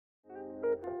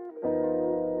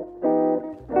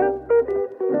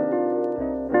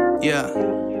Yeah,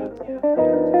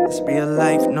 it's real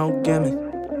life, no gimmick.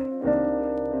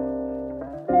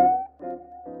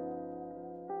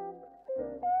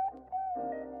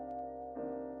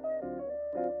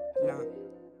 Yeah.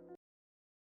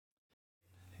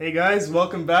 Hey guys,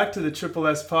 welcome back to the Triple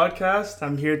S podcast.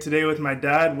 I'm here today with my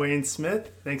dad, Wayne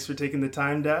Smith. Thanks for taking the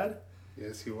time, Dad.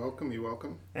 Yes, you're welcome. You're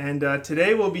welcome. And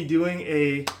today we'll be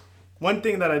doing one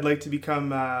thing that I'd like to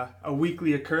become a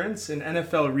weekly occurrence, an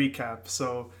NFL recap.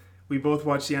 So we both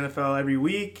watch the NFL every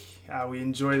week. We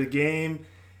enjoy the game.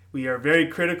 We are very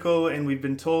critical, and we've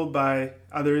been told by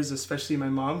others, especially my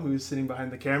mom, who's sitting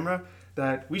behind the camera,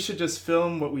 that we should just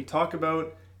film what we talk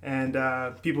about, and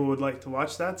people would like to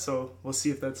watch that. So we'll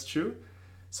see if that's true.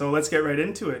 So let's get right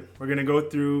into it. We're going to go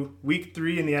through week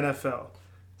 3 in the NFL.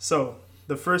 So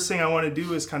the first thing I want to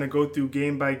do is kind of go through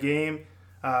game by game,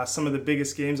 some of the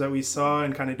biggest games that we saw,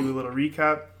 and kind of do a little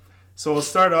recap. So we'll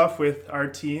start off with our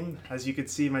team. As you can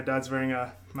see, my dad's wearing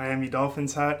a Miami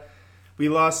Dolphins hat. We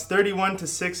lost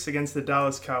 31-6 against the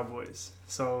Dallas Cowboys.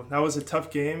 So that was a tough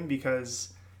game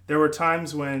because there were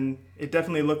times when it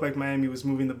definitely looked like Miami was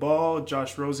moving the ball.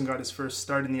 Josh Rosen got his first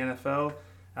start in the NFL.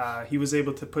 He was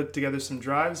able to put together some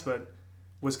drives, but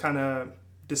was kind of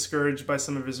discouraged by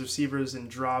some of his receivers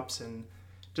and drops, and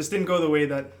just didn't go the way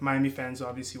that Miami fans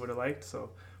obviously would have liked.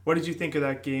 So what did you think of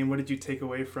that game? What did you take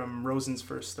away from Rosen's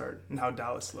first start and how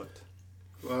Dallas looked?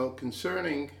 Well,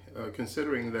 considering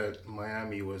that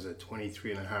Miami was a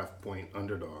 23.5-point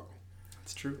underdog,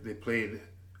 It's true. they played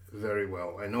very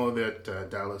well. I know that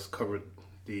Dallas covered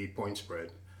the point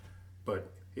spread,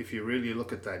 but if you really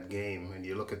look at that game and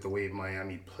you look at the way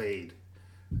Miami played,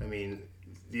 I mean,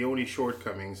 the only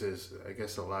shortcomings is, I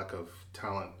guess, a lack of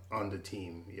talent on the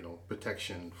team,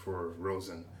 protection for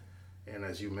Rosen. And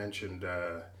as you mentioned,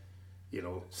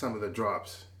 some of the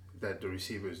drops that the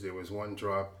receivers, there was one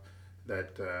drop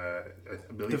that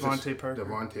I believe Devontae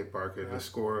Parker. Yeah. The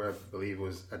score, I believe,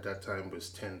 was at that time was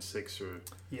 10-6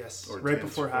 Yes, or right 10,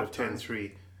 before or halftime.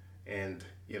 10-3, and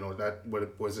that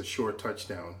was a short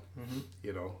touchdown.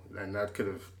 And that could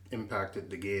have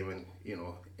impacted the game, and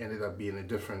ended up being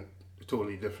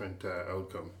totally different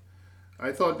outcome.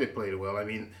 I thought they played well. I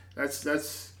mean,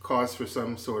 that's cause for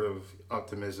some sort of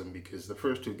optimism because the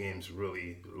first 2 games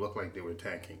really looked like they were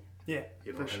tanking. Yeah,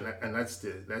 for sure. And that's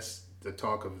the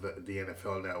talk of the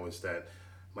NFL now, is that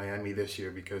Miami this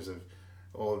year, because of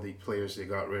all the players they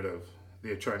got rid of,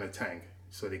 they're trying to tank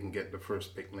so they can get the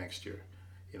first pick next year.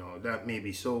 That may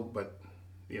be so, but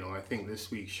I think this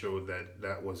week showed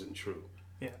that wasn't true.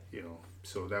 Yeah.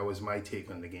 So that was my take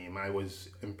on the game. I was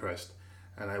impressed,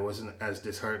 and I wasn't as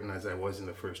disheartened as I was in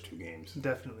the first 2 games.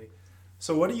 Definitely.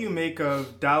 So what do you make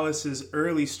of Dallas's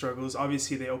early struggles?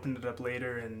 Obviously, they opened it up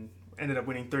later and ended up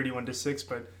winning 31-6.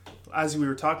 But as we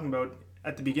were talking about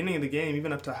at the beginning of the game,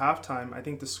 even up to halftime, I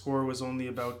think the score was only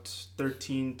about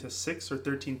 13-6 or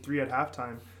 13-3 at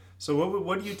halftime. So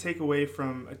what do you take away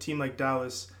from a team like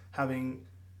Dallas having,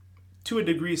 to a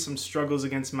degree, some struggles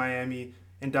against Miami?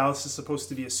 And Dallas is supposed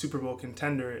to be a Super Bowl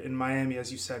contender, and Miami,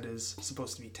 as you said, is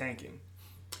supposed to be tanking.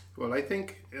 Well, I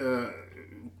think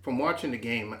from watching the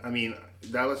game, I mean,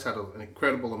 Dallas had an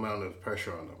incredible amount of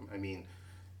pressure on them. I mean,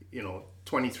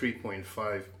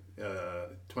 23.5,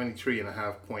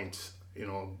 23.5 points,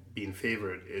 being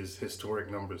favored is historic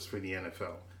numbers for the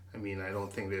NFL. I mean, I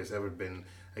don't think there's ever been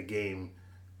a game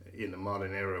in the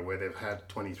modern era where they've had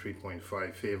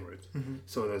 23.5 favorites.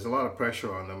 So there's a lot of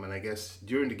pressure on them, and I guess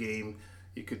during the game,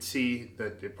 you could see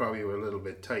that they probably were a little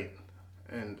bit tight.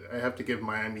 And I have to give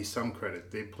Miami some credit.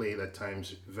 They played at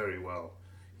times very well.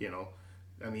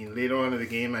 I mean, later on in the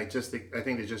game, I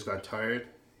think they just got tired.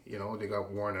 They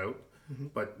got worn out.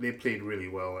 But they played really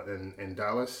well. And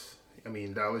Dallas,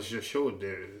 Dallas just showed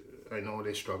I know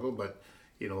they struggled, but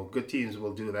good teams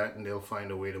will do that, and they'll find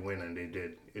a way to win, and they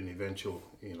did in eventual.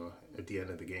 At the end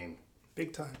of the game.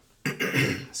 Big time.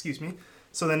 Excuse me.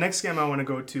 So the next game I want to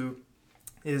go to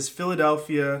is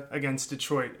Philadelphia against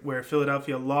Detroit, where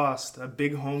Philadelphia lost a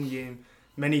big home game.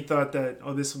 Many thought that,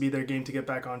 this will be their game to get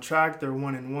back on track. They're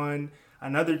 1-1.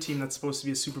 Another team that's supposed to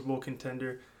be a Super Bowl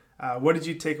contender. What did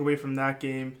you take away from that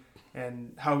game?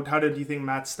 And how did you think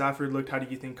Matt Stafford looked? How do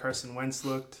you think Carson Wentz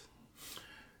looked?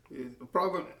 The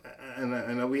problem,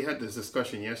 and we had this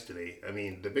discussion yesterday. I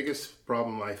mean, the biggest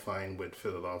problem I find with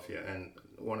Philadelphia, and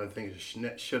one of the things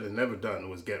should have never done,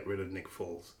 was get rid of Nick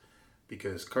Foles,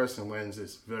 because Carson Wentz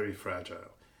is very fragile.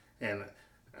 And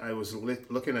I was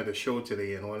looking at a show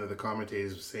today, and one of the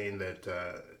commentators was saying that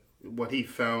what he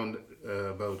found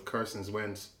about Carson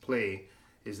Wentz's play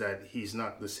is that he's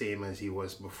not the same as he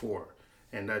was before.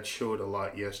 And that showed a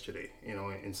lot yesterday,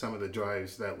 in some of the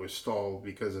drives that were stalled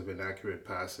because of inaccurate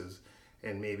passes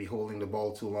and maybe holding the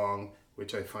ball too long,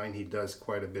 which I find he does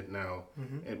quite a bit now,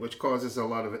 and which causes a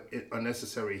lot of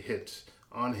unnecessary hits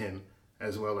on him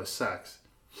as well as sacks.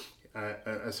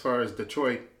 As far as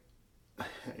Detroit,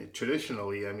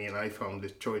 traditionally, I mean, I found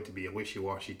Detroit to be a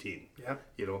wishy-washy team. Yeah.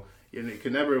 You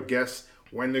can never guess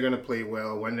when they're going to play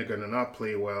well, when they're going to not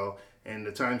play well, and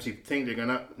the times you think they're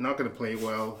not going to play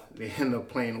well, they end up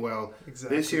playing well.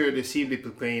 Exactly. This year, they seem to be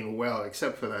playing well,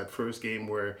 except for that first game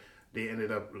where they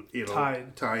ended up,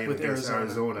 tying with against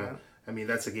Arizona. Yeah. I mean,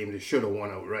 that's a game they should have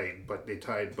won outright, but they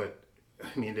tied. But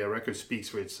I mean, their record speaks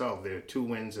for itself. They're 2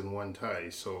 wins and 1 tie.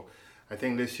 So I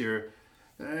think this year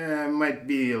I might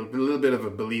be a little bit of a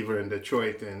believer in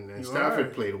Detroit, and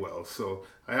Stafford played well. So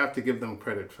I have to give them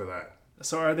credit for that.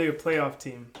 So are they a playoff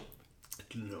team?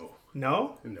 No.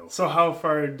 No? No. So how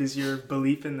far does your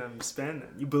belief in them span then?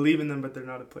 You believe in them, but they're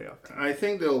not a playoff team. I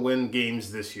think they'll win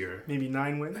games this year. Maybe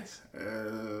 9 wins?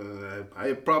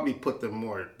 I probably put them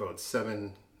more at about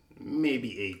 7,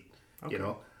 maybe 8.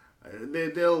 Okay.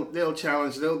 They'll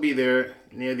challenge. They'll be there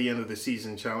near the end of the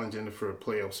season, challenging for a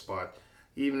playoff spot.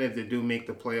 Even if they do make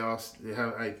the playoffs,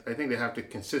 I think they have to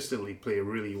consistently play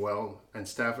really well, and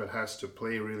Stafford has to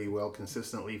play really well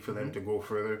consistently for them to go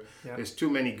further. Yeah. There's too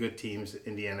many good teams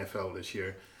in the NFL this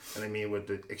year, and I mean, with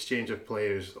the exchange of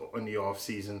players in the off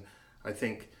season, I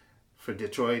think for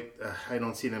Detroit, I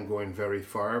don't see them going very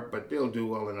far, but they'll do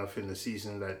well enough in the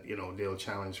season that they'll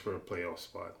challenge for a playoff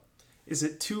spot. Is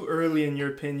it too early, in your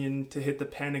opinion, to hit the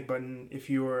panic button if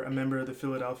you're a member of the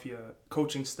Philadelphia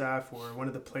coaching staff or one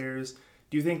of the players?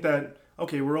 Do you think that,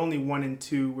 okay, we're only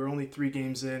 1-2, we're only 3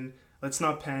 games in, let's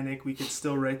not panic, we could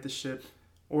still right the ship?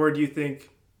 Or do you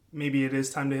think maybe it is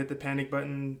time to hit the panic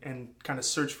button and kind of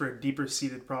search for a deeper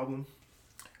seated problem?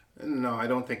 No, I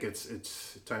don't think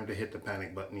it's time to hit the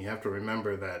panic button. You have to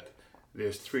remember that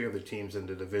there's 3 other teams in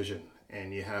the division,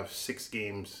 and you have 6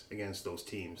 games against those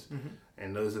teams.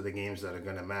 And those are the games that are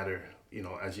going to matter,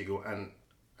 as you go. And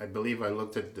I believe I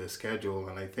looked at the schedule,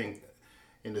 and I think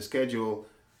in the schedule,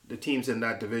 the teams in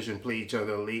that division play each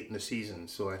other late in the season.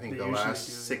 So I think the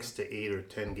last 6 to 8 or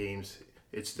 10 games,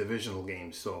 it's divisional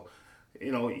games. So,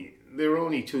 they're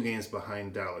only 2 games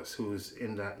behind Dallas, who's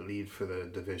in that lead for the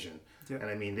division. Yeah. And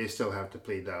I mean, they still have to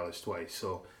play Dallas twice.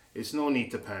 So it's no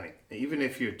need to panic. Even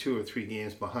if you're 2 or 3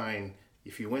 games behind,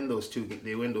 if you win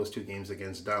they win those 2 games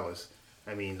against Dallas,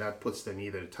 I mean, that puts them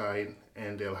either tied,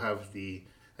 and they'll have the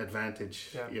advantage,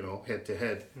 head to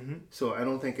head. So I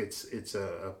don't think it's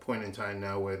a point in time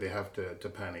now where they have to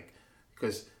panic,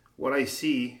 because what I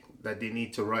see that they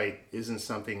need to right isn't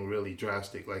something really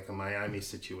drastic like a Miami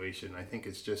situation. I think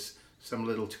it's just some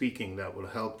little tweaking that will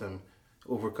help them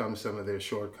overcome some of their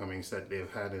shortcomings that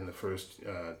they've had in the first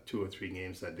 2 or 3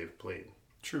 games that they've played.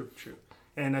 True.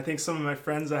 And I think some of my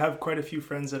friends, I have quite a few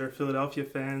friends that are Philadelphia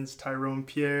fans, Tyrone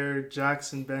Pierre,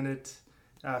 Jackson Bennett,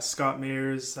 Scott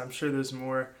Mayers. I'm sure there's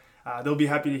more. They'll be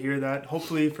happy to hear that.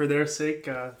 Hopefully, for their sake,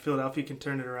 Philadelphia can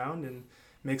turn it around and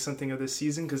make something of this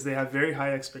season, because they have very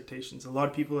high expectations. A lot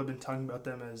of people have been talking about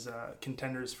them as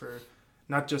contenders for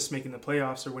not just making the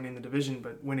playoffs or winning the division,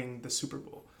 but winning the Super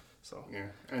Bowl. So yeah,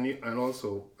 and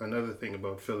also another thing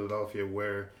about Philadelphia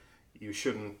where you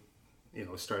shouldn't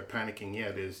start panicking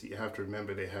yet is you have to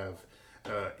remember they have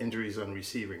injuries on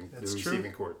receiving. That's the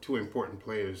receiving true. corps, 2 important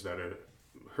players that are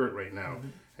hurt right now.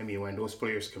 I mean, when those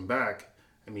players come back,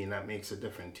 I mean, that makes a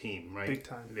different team, right? Big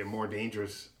time. They're more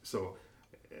dangerous. So,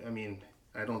 I mean,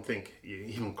 I don't think you're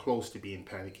even close to being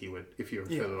panicky if you're a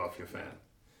Philadelphia fan.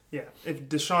 Yeah, if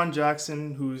Deshaun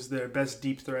Jackson, who's their best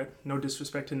deep threat, no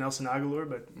disrespect to Nelson Aguilar,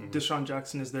 but Deshaun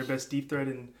Jackson is their best deep threat,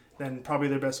 and then probably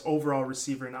their best overall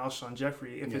receiver in Alshon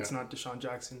Jeffrey, if it's not Deshaun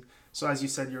Jackson. So as you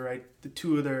said, you're right, the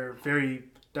 2 of their very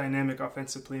dynamic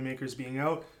offensive playmakers being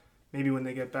out, maybe when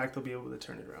they get back, they'll be able to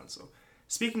turn it around. So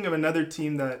speaking of another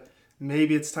team that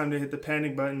maybe it's time to hit the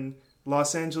panic button,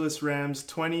 Los Angeles Rams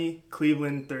 20,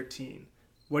 Cleveland 13.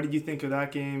 What did you think of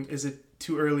that game? Is it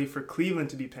too early for Cleveland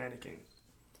to be panicking?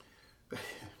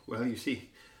 Well, you see,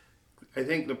 I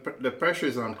think the pressure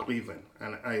is on Cleveland.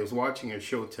 And I was watching a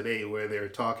show today where they were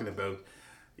talking about,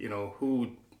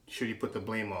 who should you put the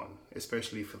blame on,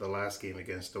 especially for the last game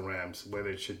against the Rams, whether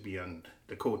it should be on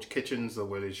the coach Kitchens or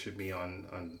whether it should be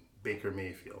on Baker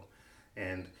Mayfield.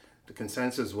 And the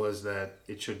consensus was that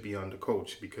it should be on the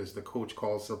coach, because the coach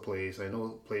calls the plays. I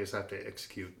know players have to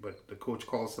execute, but the coach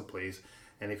calls the plays.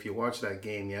 And if you watch that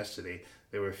game yesterday,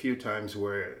 there were a few times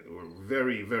where it were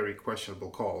very, very questionable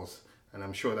calls, and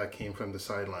I'm sure that came from the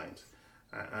sidelines.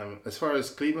 As far as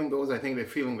Cleveland goes, I think they're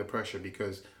feeling the pressure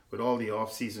because with all the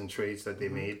off-season trades that they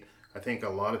made, I think a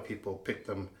lot of people picked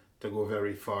them to go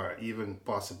very far, even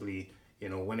possibly,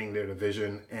 winning their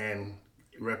division and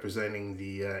representing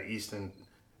the Eastern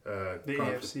the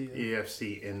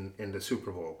AFC in the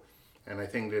Super Bowl. And I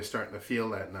think they're starting to feel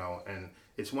that now. And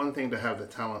it's one thing to have the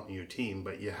talent in your team,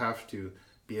 but you have to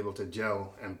be able to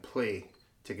gel and play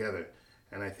together.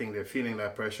 And I think they're feeling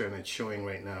that pressure, and it's showing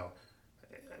right now.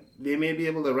 They may be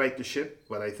able to right the ship,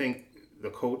 but I think the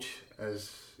coach,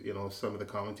 as you know, some of the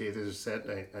commentators have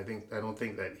said, I don't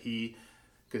think that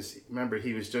because remember,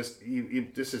 he was just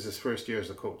this is his first year as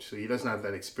a coach, so he doesn't have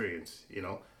that experience, you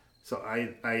know. So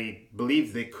I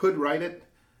believe they could right it,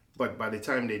 but by the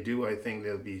time they do, I think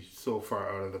they'll be so far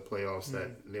out of the playoffs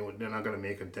that they're not going to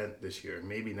make a dent this year.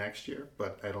 Maybe next year,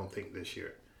 but I don't think this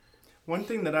year. One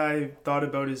thing that I thought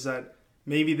about is that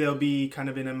maybe they'll be kind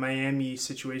of in a Miami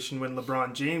situation when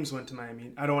LeBron James went to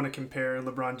Miami. I don't want to compare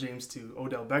LeBron James to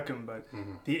Odell Beckham, but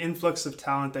the influx of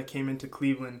talent that came into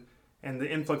Cleveland and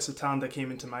the influx of talent that came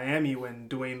into Miami when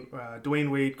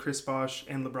Dwayne Wade, Chris Bosh,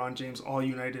 and LeBron James all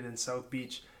united in South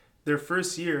Beach. Their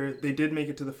first year, they did make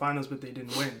it to the finals, but they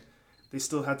didn't win. They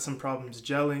still had some problems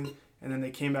gelling, and then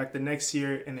they came back the next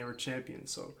year and they were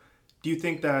champions. So do you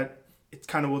think that it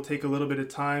kind of will take a little bit of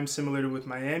time, similar to with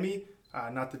Miami,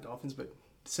 not the Dolphins, but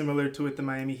similar to with the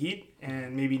Miami Heat,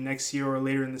 and maybe next year or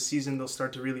later in the season they'll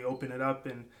start to really open it up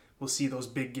and we'll see those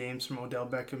big games from Odell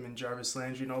Beckham and Jarvis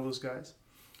Landry and all those guys?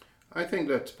 I think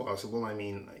that's possible. I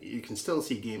mean, you can still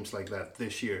see games like that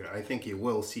this year. I think you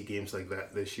will see games like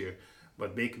that this year,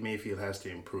 but Baker Mayfield has to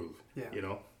improve. Yeah. You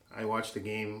know, I watched the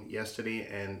game yesterday,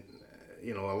 and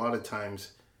you know, a lot of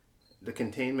times the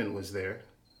containment was there.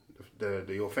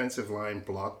 The offensive line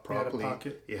blocked properly.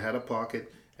 He had a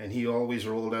pocket, and he always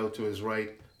rolled out to his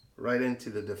right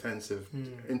into the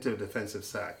defensive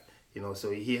sack. You know,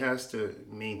 so he has to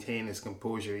maintain his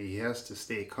composure. He has to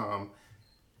stay calm.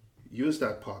 Use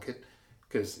that pocket,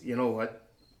 because you know what?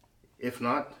 If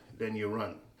not, then you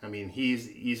run. I mean,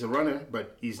 he's a runner,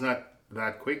 but he's not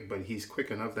that quick. But he's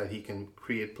quick enough that he can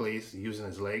create plays using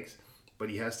his legs. But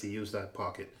he has to use that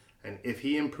pocket. And if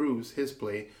he improves his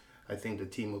play, I think the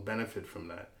team will benefit from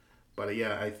that. But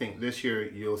yeah, I think this year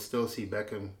you'll still see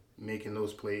Beckham making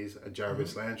those plays,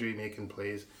 Jarvis Landry making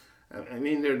plays. I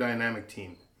mean, they're a dynamic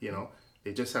team, you know.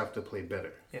 They just have to play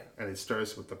better. Yeah. And it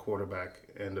starts with the quarterback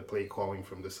and the play calling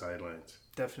from the sidelines.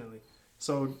 Definitely.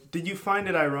 So did you find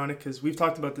it ironic, because we've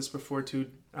talked about this before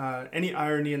too, any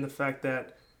irony in the fact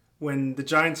that when the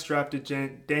Giants drafted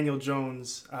Daniel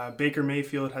Jones, Baker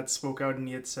Mayfield had spoke out and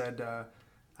he had said,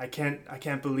 I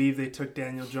can't believe they took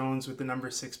Daniel Jones with the number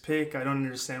 6 pick. I don't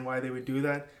understand why they would do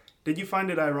that. Did you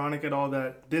find it ironic at all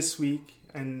that this week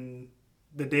and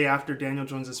the day after Daniel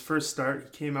Jones' first start,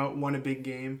 he came out, won a big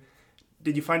game?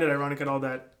 Did you find it ironic at all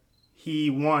that he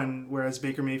won, whereas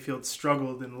Baker Mayfield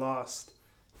struggled and lost?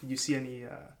 Did you see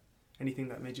anything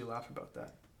that made you laugh about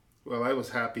that? Well, I was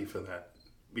happy for that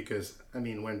because, I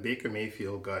mean, when Baker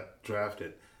Mayfield got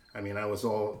drafted, I mean, I was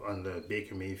all on the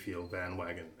Baker Mayfield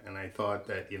bandwagon, and I thought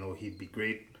that, you know, he'd be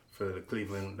great for the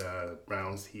Cleveland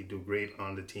Browns. He'd do great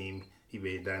on the team. He'd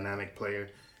be a dynamic player,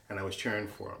 and I was cheering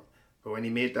for him. But when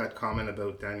he made that comment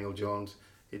about Daniel Jones,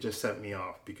 it just set me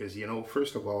off because, you know,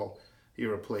 first of all,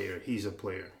 you're a player. He's a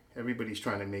player. Everybody's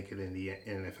trying to make it in the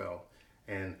NFL.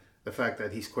 And the fact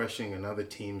that he's questioning another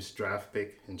team's draft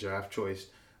pick and draft choice,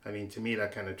 I mean, to me,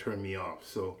 that kind of turned me off.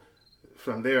 So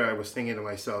from there, I was thinking to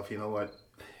myself, you know what?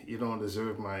 You don't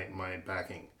deserve my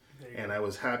backing. And I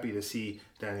was happy to see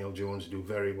Daniel Jones do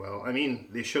very well. I mean,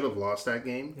 they should have lost that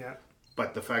game. Yeah.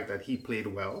 But the fact that he played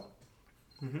well,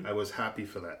 I was happy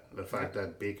for that. The fact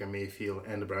that Baker Mayfield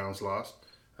and the Browns lost,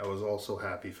 I was also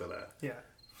happy for that. Yeah.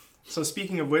 So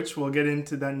speaking of which, we'll get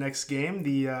into that next game,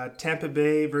 the Tampa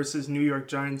Bay versus New York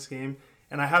Giants game.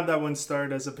 And I have that one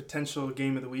starred as a potential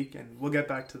game of the week, and we'll get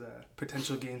back to the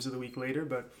potential games of the week later.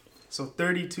 But so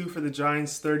 32 for the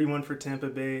Giants, 31 for Tampa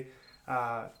Bay.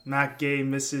 Matt Gay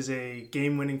misses a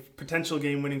potential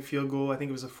game-winning field goal. I think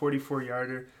it was a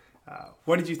 44-yarder.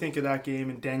 What did you think of that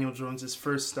game and Daniel Jones'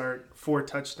 first start, 4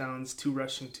 touchdowns, 2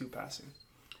 rushing, 2 passing?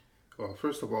 Well,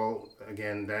 first of all,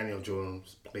 again, Daniel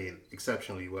Jones played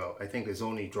exceptionally well. I think his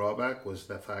only drawback was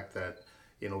the fact that,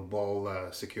 you know, ball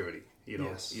security. You know,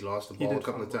 yes. He lost the ball a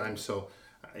couple of times. So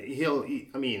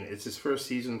I mean, it's his first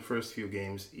season, first few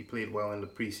games. He played well in the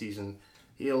preseason.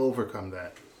 He'll overcome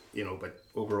that, you know. But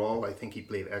overall, I think he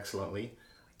played excellently.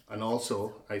 And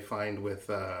also, I find with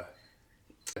the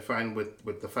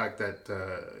fact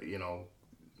that you know,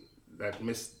 that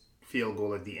missed field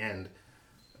goal at the end,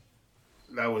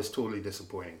 that was totally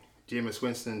disappointing. Jameis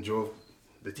Winston drove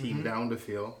the team down the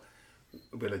field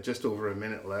with just over a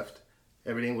minute left.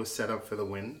 Everything was set up for the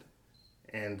win.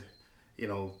 And, you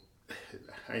know,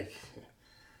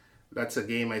 that's a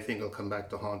game I think will come back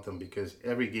to haunt them because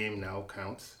every game now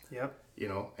counts. Yep. You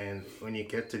know, and when you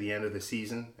get to the end of the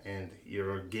season and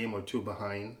you're a game or two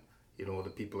behind, you know, the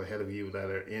people ahead of you that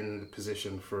are in the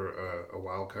position for a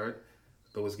wild card,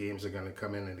 those games are going to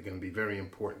come in and they're going to be very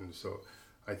important. So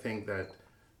I think that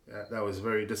that was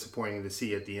very disappointing to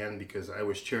see at the end because I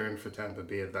was cheering for Tampa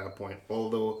Bay at that point,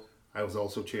 although I was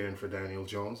also cheering for Daniel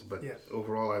Jones. But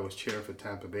overall, I was cheering for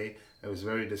Tampa Bay. It was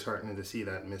very disheartening to see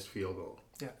that missed field goal.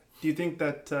 Yeah. Do you think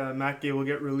that Matt Gay will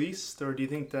get released, or do you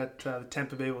think that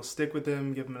Tampa Bay will stick with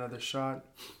him, give him another shot?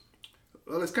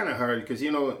 Well, it's kind of hard because,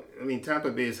 you know, I mean, Tampa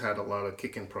Bay's had a lot of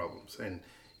kicking problems. And,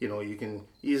 you know, you can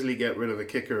easily get rid of a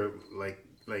kicker like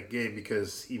Gay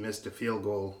because he missed a field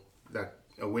goal,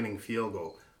 a winning field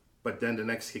goal. But then the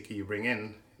next kicker you bring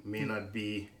in may not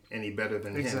be any better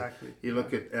than him. Exactly. You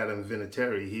look at Adam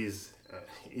Vinatieri,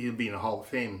 he'll be in the Hall of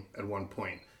Fame at one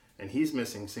point. And he's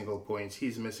missing single points.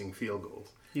 He's missing field goals.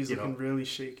 He's looking really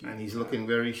shaky. And he's looking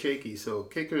very shaky. So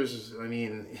kickers, I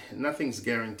mean, nothing's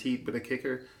guaranteed with a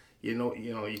kicker. You know,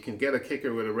 you can get a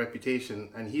kicker with a reputation,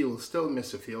 and he'll still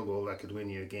miss a field goal that could win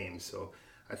you a game. So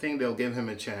I think they'll give him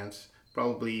a chance,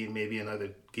 probably maybe another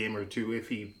game or two if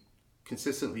he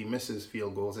consistently misses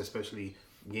field goals, especially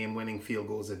game-winning field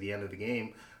goals at the end of the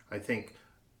game. I think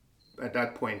at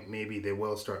that point maybe they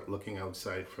will start looking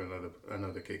outside for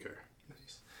another kicker.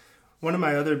 Nice. One of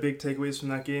my other big takeaways from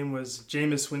that game was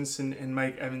Jameis Winston and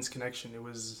Mike Evans' connection. It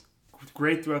was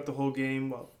great throughout the whole game.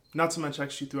 Well, not so much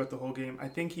actually throughout the whole game. I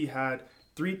think he had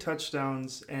 3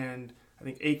 touchdowns and I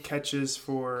think 8 catches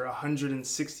for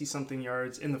 160-something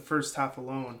yards in the first half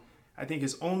alone. I think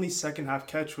his only second half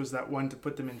catch was that one to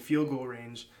put them in field goal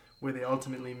range where they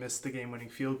ultimately missed the game-winning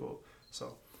field goal.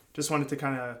 So just wanted to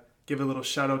kind of give a little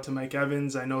shout out to Mike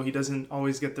Evans. I know he doesn't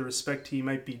always get the respect he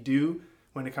might be due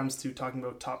when it comes to talking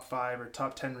about top 5 or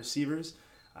top 10 receivers.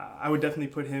 I would definitely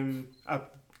put him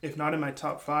up, if not in my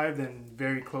top 5, then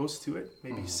very close to it.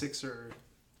 Maybe 6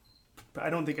 but I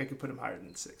don't think I could put him higher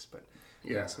than 6. But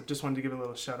yeah, so just wanted to give a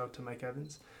little shout out to Mike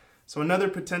Evans. So another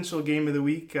potential game of the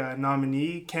week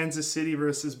nominee, Kansas City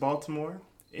versus Baltimore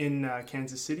in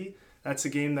Kansas City. That's a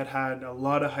game that had a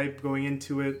lot of hype going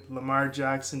into it. Lamar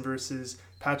Jackson versus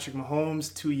Patrick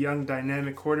Mahomes, 2 young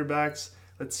dynamic quarterbacks.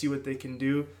 Let's see what they can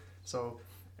do. So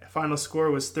final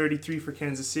score was 33 for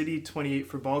Kansas City, 28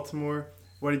 for Baltimore.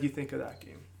 What did you think of that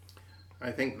game?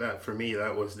 I think that for me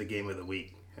that was the game of the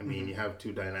week. I mean, you have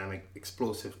 2 dynamic,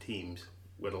 explosive teams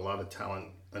with a lot of talent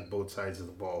on both sides of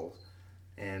the ball.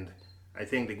 And I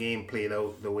think the game played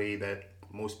out the way that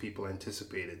most people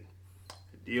anticipated.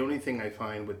 The only thing I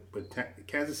find with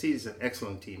Kansas City is an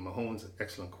excellent team. Mahomes,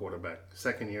 excellent quarterback.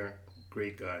 Second year,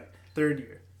 great guy. Third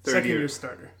year. Second year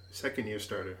starter. Second year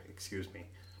starter, excuse me.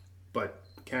 But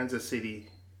Kansas City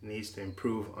needs to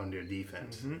improve on their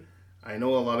defense. I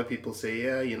know a lot of people say,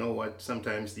 yeah, you know what,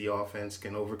 sometimes the offense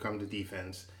can overcome the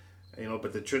defense. You know,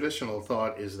 but the traditional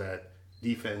thought is that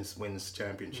defense wins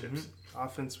championships.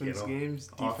 Offense wins games,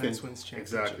 defense wins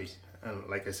championships. Exactly. And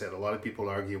like I said, a lot of people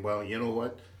argue, well, you know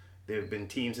what? There have been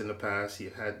teams in the past.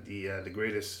 You had the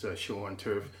greatest show on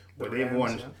turf where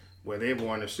they've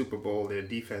won a Super Bowl. Their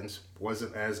defense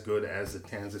wasn't as good as the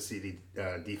Kansas City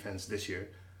defense this year,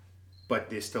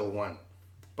 but they still won.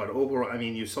 But overall, I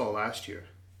mean, you saw last year,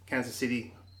 Kansas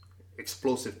City,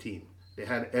 explosive team. They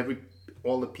had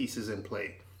all the pieces in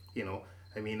play. You know,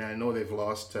 I mean, I know they've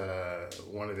lost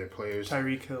one of their players,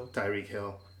 Tyreek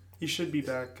Hill. He should be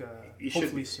back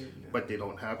hopefully soon. Yeah. But they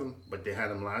don't have him. But they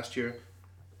had him last year.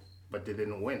 But they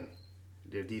didn't win.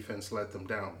 Their defense let them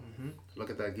down. Look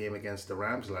at that game against the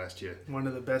Rams last year. One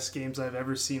of the best games I've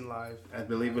ever seen live. I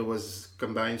believe it was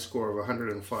combined score of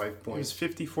 105 points.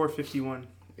 It was 54-51.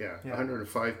 Yeah,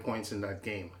 105 points in that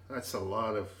game. That's a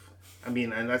lot of... I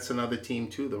mean, and that's another team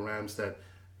too, the Rams, that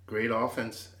great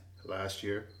offense last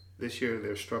year. This year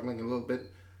they're struggling a little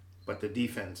bit, but the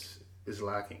defense is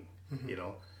lacking, you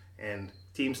know. And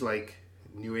teams like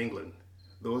New England,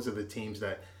 those are the teams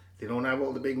that they don't have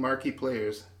all the big marquee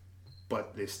players,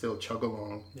 but they still chug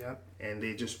along. Yeah. And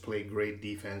they just play great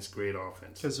defense, great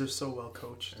offense. Because they're so well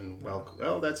coached. And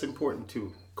well, that's important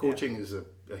too. Coaching is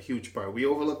a huge part. We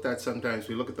overlook that sometimes.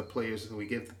 We look at the players and we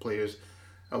give the players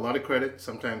a lot of credit,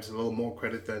 sometimes a little more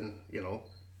credit than, you know,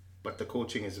 but the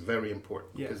coaching is very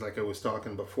important. Because like I was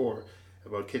talking before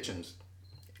about Kitchens,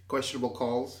 questionable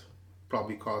calls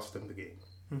probably cost them the game.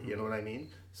 You know what I mean?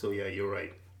 So yeah, you're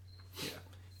right. Yeah.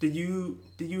 Did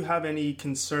you have any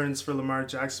concerns for Lamar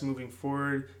Jackson moving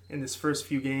forward? In his first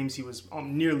few games, he was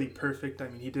nearly perfect. I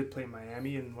mean, he did play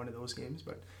Miami in one of those games,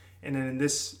 and then in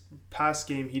this past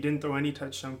game, he didn't throw any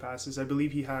touchdown passes. I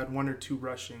believe he had 1 or 2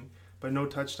 rushing, but no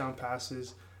touchdown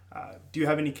passes. Do you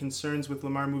have any concerns with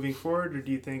Lamar moving forward, or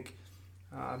do you think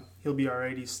he'll be all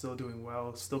right? He's still doing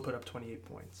well, still put up 28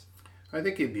 points. I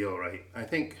think he'll be all right. I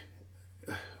think,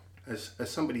 as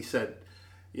somebody said,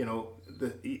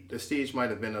 the stage might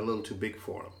have been a little too big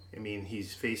for him. I mean,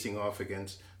 he's facing off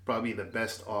against probably the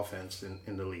best offense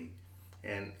in the league.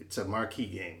 And it's a marquee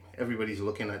game. Everybody's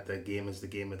looking at that game as the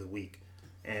game of the week.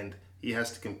 And he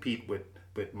has to compete with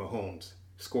Mahomes,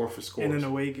 score for score. In an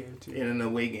away game, too. In an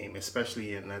away game,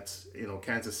 especially in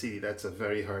Kansas City, that's a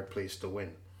very hard place to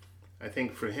win. I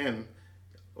think for him,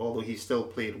 although he still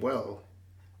played well,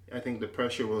 I think the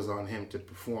pressure was on him to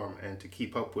perform and to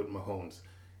keep up with Mahomes.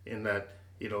 In that,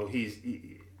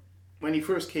 when he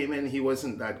first came in, he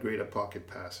wasn't that great a pocket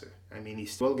passer. I mean, he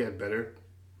still get better,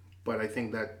 but I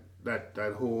think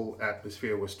that whole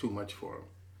atmosphere was too much for him.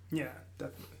 Yeah,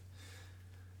 definitely.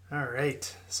 All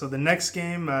right. So the next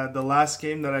game, the last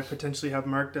game that I potentially have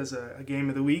marked as a game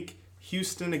of the week,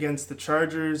 Houston against the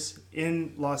Chargers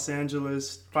in Los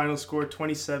Angeles. Final score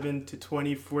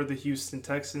 27-20 for the Houston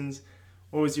Texans.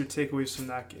 What was your takeaways from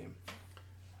that game?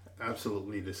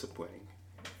 Absolutely disappointing.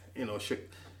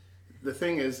 The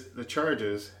thing is, the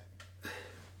Chargers,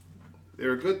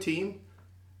 they're a good team,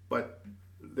 but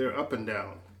they're up and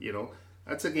down.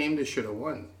 That's a game they should have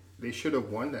won. They should have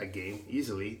won that game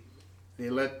easily. They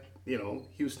let,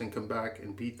 Houston come back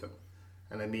and beat them.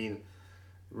 And I mean,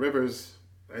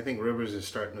 I think Rivers is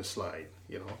starting to slide,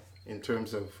 in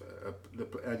terms of,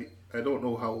 I don't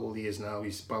know how old he is now.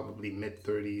 He's probably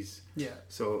mid-30s. Yeah.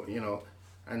 So,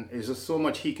 and there's just so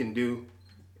much he can do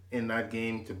in that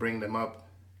game to bring them up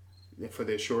for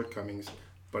their shortcomings.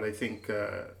 But I think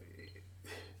it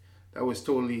was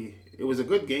a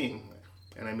good game.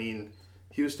 And I mean,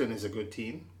 Houston is a good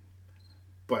team,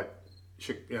 but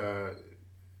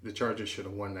the Chargers should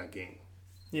have won that game.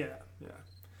 Yeah.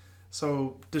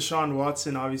 So Deshaun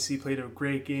Watson obviously played a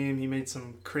great game. He made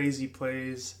some crazy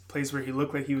plays where he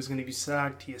looked like he was going to be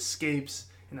sacked. He escapes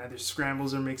and either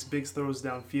scrambles or makes big throws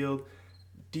downfield.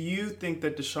 Do you think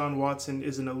that Deshaun Watson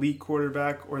is an elite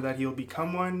quarterback or that he'll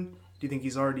become one? Do you think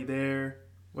he's already there?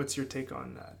 What's your take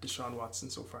on Deshaun Watson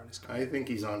so far in his career? I think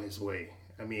he's on his way.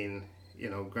 I mean,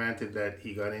 granted that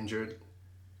he got injured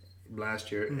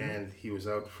last year and he was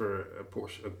out for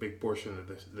a big portion of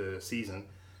the season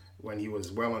when he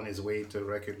was well on his way to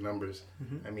record numbers.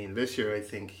 I mean, this year I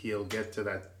think he'll get to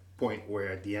that point where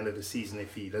at the end of the season,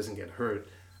 if he doesn't get hurt,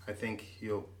 I think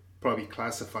you'll probably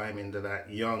classify him into that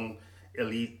young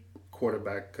elite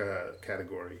quarterback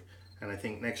category. And I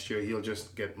think next year he'll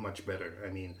just get much better. I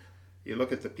mean, you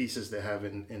look at the pieces they have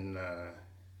in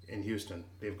Houston.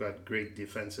 They've got great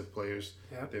defensive players.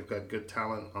 Yep. They've got good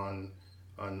talent on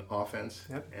offense.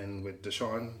 Yep. And with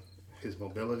Deshaun, his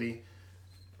mobility.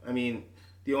 I mean,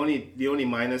 the only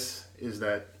minus is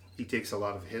that he takes a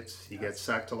lot of hits. He gets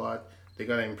sacked a lot. They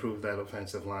got to improve that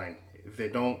offensive line. If they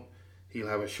don't, he'll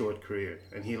have a short career,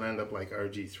 and he'll end up like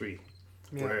RG3,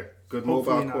 where good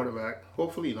mobile quarterback.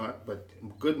 Hopefully not, but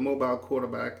good mobile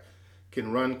quarterback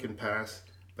can run, can pass,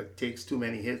 but takes too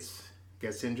many hits,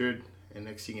 gets injured, and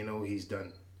next thing you know, he's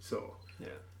done. So. Yeah.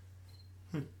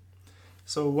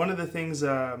 So one of the things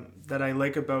that I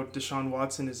like about Deshaun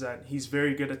Watson is that he's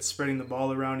very good at spreading the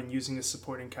ball around and using his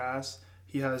supporting cast.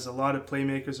 He has a lot of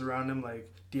playmakers around him like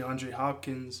DeAndre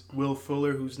Hopkins, Will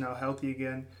Fuller, who's now healthy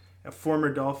again, a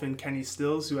former Dolphin, Kenny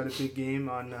Stills, who had a big game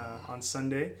on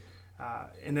Sunday.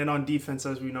 And then on defense,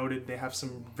 as we noted, they have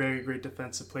some very great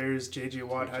defensive players. J.J.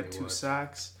 Watt had 2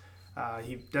 sacks.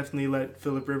 He definitely let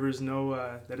Phillip Rivers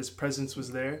know that his presence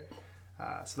was there.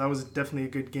 So that was definitely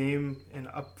a good game and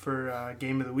up for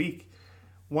game of the week.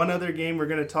 One other game we're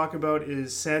going to talk about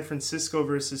is San Francisco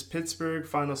versus Pittsburgh.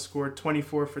 Final score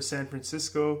 24 for San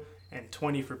Francisco and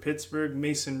 20 for Pittsburgh.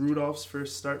 Mason Rudolph's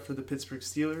first start for the Pittsburgh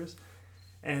Steelers.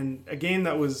 And a game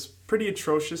that was pretty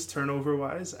atrocious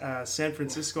turnover-wise. San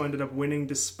Francisco ended up winning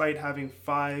despite having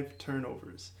 5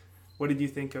 turnovers. What did you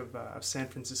think of San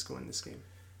Francisco in this game?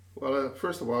 Well,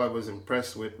 first of all, I was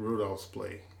impressed with Rudolph's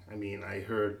play. I mean, I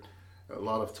heard a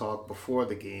lot of talk before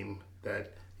the game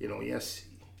that, yes,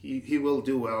 he will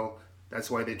do well.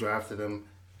 That's why they drafted him,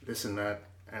 this and that.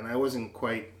 And I wasn't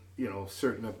quite,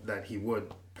 certain that he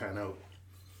would pan out.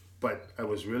 But I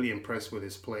was really impressed with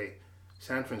his play.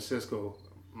 San Francisco,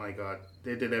 my God,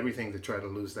 they did everything to try to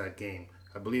lose that game.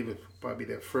 I believe it probably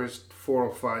their first 4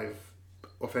 or 5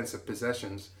 offensive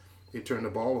possessions, they turned the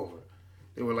ball over.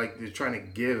 They're trying to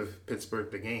give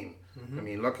Pittsburgh the game. Mm-hmm. I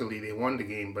mean, luckily they won the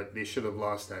game, but they should have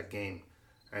lost that game.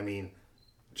 I mean,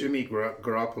 Jimmy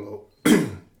Garoppolo,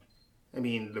 I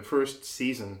mean, the first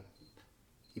season,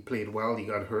 he played well, he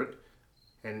got hurt.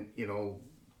 And,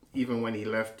 even when he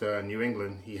left New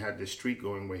England, he had this streak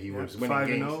going where he was winning 5-0.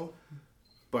 games.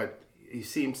 But he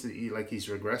seems like he's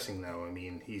regressing now. I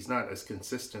mean, he's not as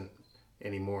consistent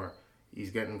anymore.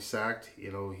 He's getting sacked.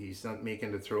 He's not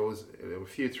making the throws. There were a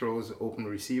few throws, open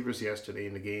receivers yesterday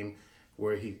in the game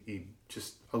where he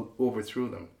just overthrew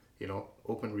them.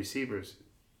 Open receivers.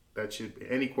 That should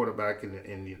any quarterback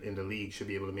in the league should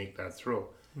be able to make that throw,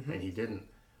 and he didn't.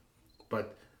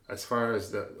 But as far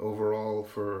as the overall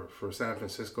for San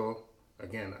Francisco,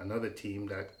 again, another team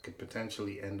that could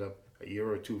potentially end up a year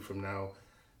or two from now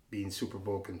being Super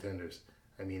Bowl contenders.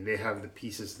 I mean, they have the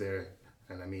pieces there,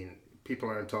 and I mean, people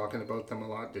aren't talking about them a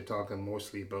lot. They're talking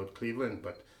mostly about Cleveland,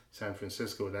 but San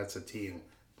Francisco, that's a team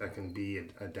that can be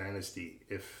a dynasty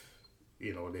if,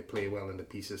 they play well and the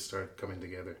pieces start coming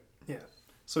together. Yeah.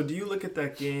 So do you look at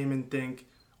that game and think,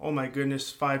 oh my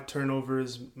goodness, 5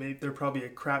 turnovers, maybe they're probably a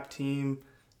crap team.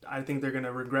 I think they're going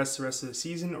to regress the rest of the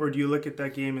season. Or do you look at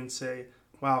that game and say,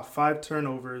 wow, 5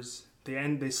 turnovers,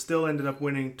 they still ended up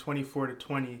winning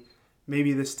 24-20.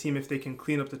 Maybe this team, if they can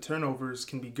clean up the turnovers,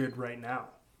 can be good right now.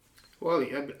 Well,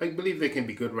 I believe they can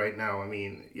be good right now. I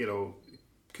mean,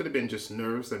 could have been just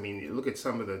nerves. I mean, you look at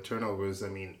some of the turnovers. I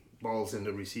mean, balls in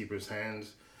the receiver's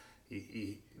hands.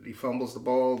 He fumbles the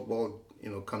ball,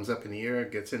 comes up in the air,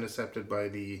 gets intercepted by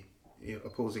the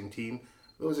opposing team.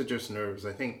 Those are just nerves.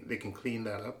 I think they can clean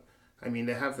that up. I mean,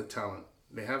 they have the talent.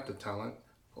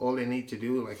 All they need to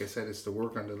do, like I said, is to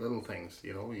work on the little things.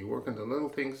 You work on the little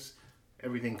things,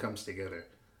 everything comes together.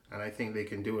 And I think they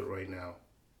can do it right now.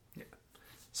 Yeah.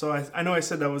 So I know I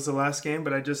said that was the last game,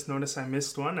 but I just noticed I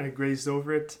missed one. I grazed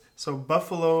over it. So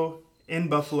Buffalo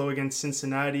against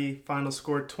Cincinnati. Final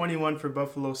score 21 for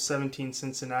Buffalo, 17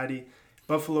 Cincinnati.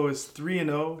 Buffalo is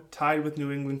 3-0, tied with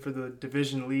New England for the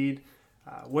division lead.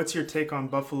 What's your take on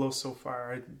Buffalo so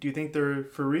far? Do you think they're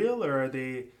for real, or are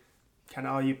they kind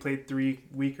of, you played 3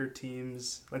 weaker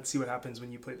teams? Let's see what happens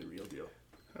when you play the real deal.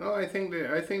 Oh, I think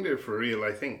they're for real.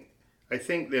 I think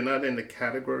they're not in the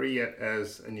category yet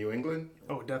as New England.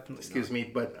 Oh, definitely. Excuse me,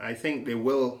 but I think they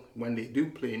will, when they do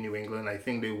play in New England, I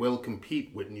think they will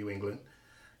compete with New England.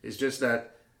 It's just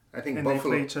that I think and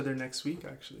Buffalo... they play each other next week,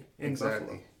 actually, in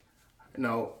Buffalo.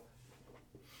 Now,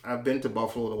 I've been to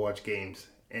Buffalo to watch games,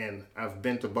 and I've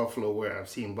been to Buffalo where I've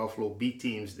seen Buffalo beat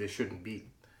teams they shouldn't beat.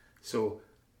 So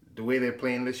the way they're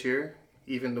playing this year,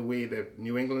 even the way that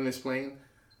New England is playing,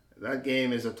 that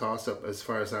game is a toss-up as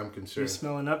far as I'm concerned. You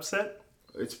smell an upset?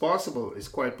 It's possible. It's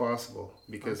quite possible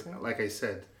because, like I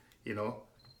said,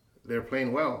 they're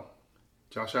playing well.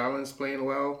 Josh Allen's playing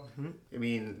well. Mm-hmm. I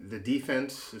mean, the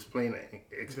defense is playing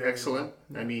excellent. Well.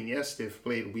 Yeah. I mean, yes, they've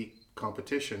played weak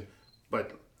competition,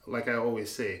 but like I always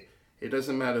say, it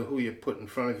doesn't matter who you put in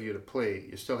front of you to play.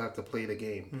 You still have to play the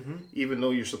game. Mm-hmm. Even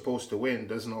though you're supposed to win,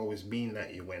 doesn't always mean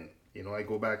that you win. I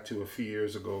go back to a few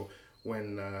years ago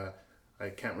when... I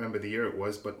can't remember the year it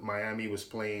was, but Miami was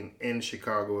playing in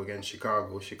Chicago against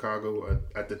Chicago. Chicago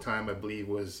at the time, I believe,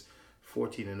 was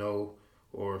 14-0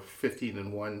 or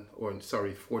 15-1, or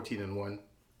 14-1.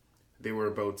 They were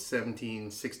about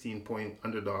 17, 16-point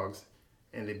underdogs,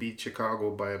 and they beat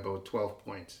Chicago by about 12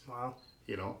 points. Wow.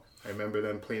 I remember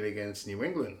them playing against New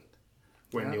England.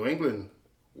 When New England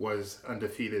was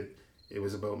undefeated, it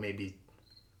was about maybe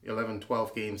 11,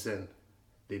 12 games in.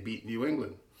 They beat New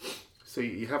England. So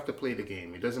you have to play the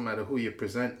game. It doesn't matter who you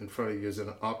present in front of you as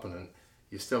an opponent.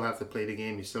 You still have to play the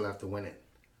game. You still have to win it.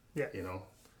 Yeah.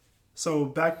 So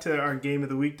back to our game of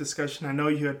the week discussion. I know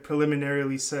you had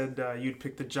preliminarily said you'd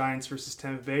pick the Giants versus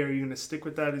Tampa Bay. Are you going to stick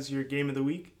with that as your game of the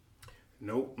week?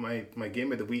 Nope. My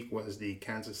game of the week was the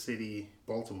Kansas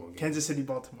City-Baltimore game. Kansas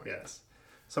City-Baltimore, yes.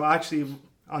 So actually,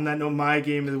 on that note, my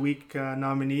game of the week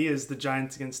nominee is the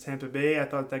Giants against Tampa Bay. I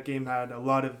thought that game had a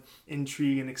lot of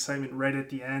intrigue and excitement right at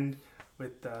the end,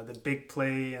 with the big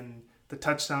play and the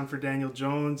touchdown for Daniel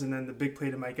Jones, and then the big play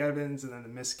to Mike Evans, and then the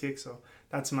missed kick. So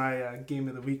that's my game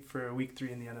of the week for week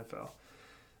 3 in the NFL.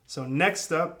 So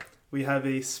next up, we have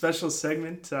a special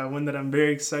segment, one that I'm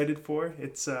very excited for.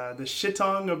 It's the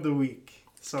Shitong of the Week.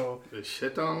 So the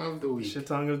Shitong of the Week.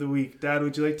 Shitong of the Week. Dad,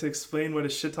 would you like to explain what a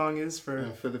Shitong is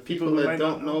for the people that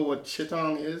don't know what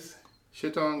Shitong is?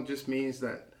 Shitong just means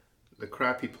that the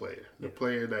crappy player, the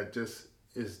player that just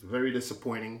is very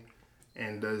disappointing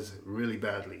and does really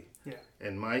badly. Yeah.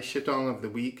 And my Shitong of the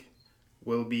week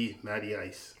will be Matty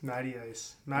Ice. Matty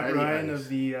Ice. Matt Ryan of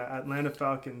the Atlanta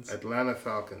Falcons. Atlanta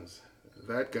Falcons.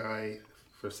 That guy,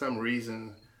 for some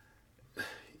reason,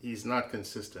 he's not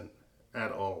consistent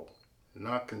at all.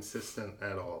 Not consistent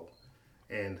at all.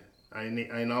 And I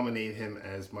nominate him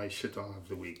as my Shitong of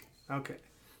the week. Okay.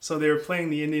 So they were playing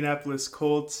the Indianapolis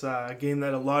Colts, a game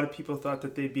that a lot of people thought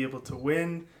that they'd be able to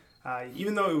win.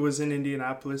 Even though it was in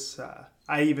Indianapolis,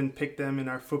 I even picked them in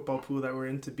our football pool that we're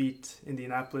in to beat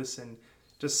Indianapolis, and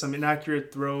just some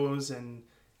inaccurate throws and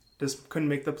just couldn't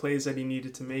make the plays that he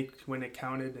needed to make when it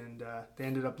counted, and they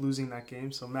ended up losing that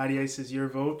game. So Matty Ice is your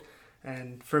vote.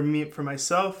 And for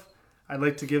myself, I'd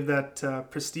like to give that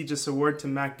prestigious award to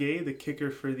Matt Gay, the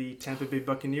kicker for the Tampa Bay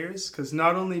Buccaneers, because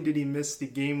not only did he miss the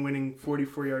game-winning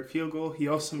 44-yard field goal, he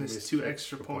also missed 2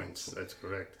 extra points. That's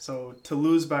correct. So to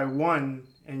lose by 1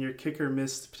 and your kicker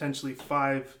missed potentially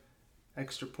 5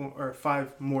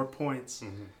 more points,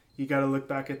 you got to look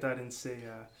back at that and say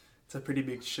it's a pretty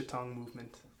big shitong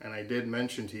movement. And I did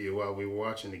mention to you while we were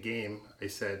watching the game, I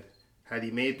said, had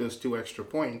he made those 2 extra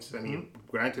points, I mean,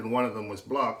 granted one of them was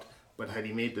blocked, but had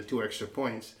he made the 2 extra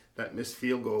points, that missed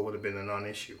field goal would have been a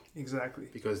non-issue. Exactly.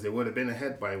 Because they would have been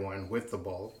ahead by 1 with the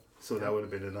ball, so that would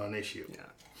have been a non-issue. Yeah,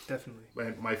 definitely.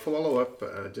 But my follow-up,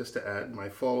 just to add, my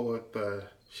follow-up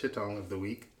shitong of the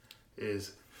week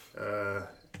is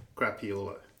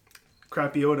Crapiola.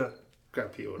 Crapiola.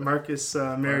 Marcus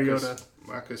Mariota.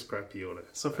 Marcus Crapiola.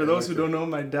 So for those who don't know,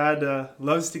 my dad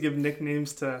loves to give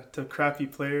nicknames to crappy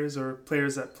players or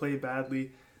players that play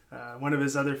badly. One of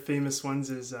his other famous ones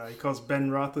is he calls Ben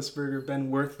Roethlisberger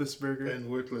Ben Worthlessberger. Ben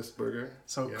Worthlessberger.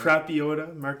 So yeah.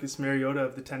 Crapiola, Marcus Mariota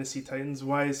of the Tennessee Titans.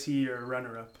 Why is he your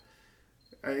runner-up?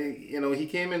 He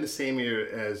came in the same year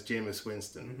as Jameis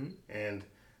Winston, and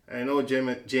I know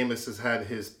Jameis has had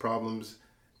his problems,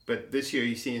 but this year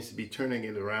he seems to be turning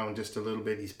it around just a little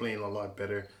bit. He's playing a lot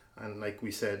better, and like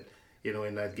we said,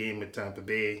 in that game with Tampa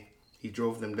Bay, he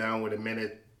drove them down with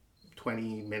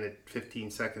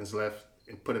 15 seconds left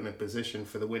and put him in position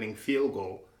for the winning field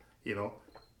goal.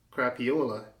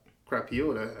 Crapiola,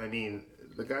 I mean,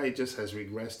 the guy just has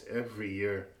regressed every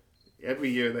year. Every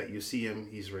year that you see him,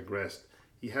 he's regressed.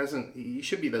 He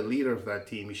should be the leader of that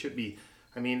team.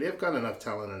 They've got enough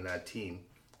talent on that team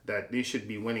that they should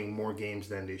be winning more games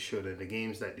than they should. And the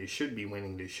games that they should be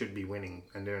winning,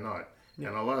 and they're not. Yeah.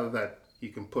 And a lot of that you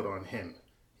can put on him,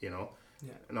 Yeah.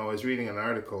 And I was reading an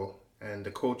article, and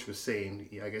the coach was saying,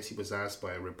 I guess he was asked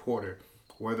by a reporter,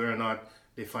 whether or not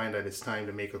they find that it's time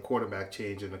to make a quarterback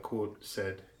change. And the coach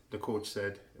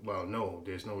said, well, no,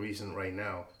 there's no reason right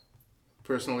now.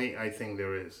 Personally, I think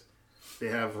there is. They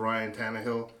have Ryan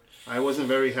Tannehill. I wasn't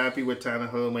very happy with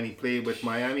Tannehill when he played with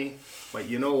Miami, but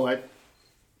you know what?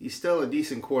 He's still a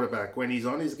decent quarterback. When he's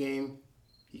on his game,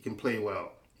 he can play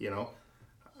well,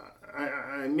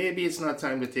 Maybe it's not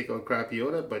time to take out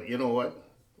Crapiola, but you know what?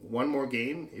 One more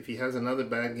game, if he has another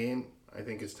bad game, I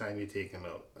think it's time you take him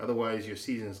out. Otherwise, your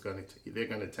season's they're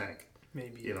gonna tank.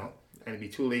 Maybe. And it'd be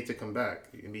too late to come back.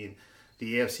 I mean,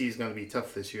 the AFC is gonna be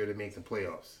tough this year to make the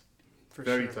playoffs.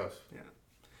 Very tough. Yeah.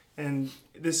 And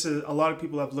this is a lot of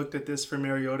people have looked at this for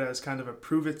Mariota as kind of a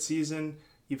prove-it season.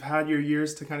 You've had your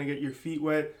years to kind of get your feet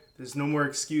wet. There's no more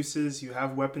excuses. You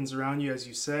have weapons around you, as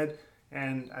you said.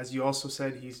 And as you also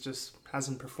said, he's just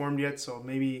hasn't performed yet. So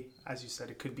maybe, as you said,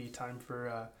 it should be time for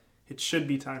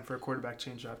a quarterback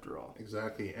change after all.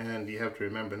 Exactly. And you have to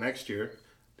remember next year,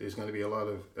 there's going to be a lot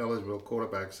of eligible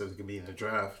quarterbacks that are going to be in the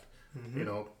draft.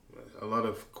 A lot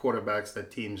of quarterbacks that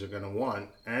teams are going to want,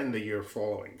 and the year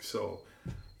following. So,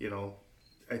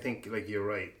 I think, like, you're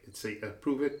right. It's a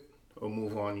prove it or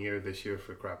move on year this year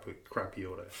for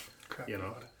Crapiola.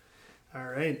 All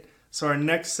right. So our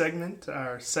next segment,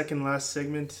 our second last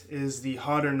segment, is the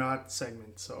hot or not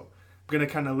segment. So I'm going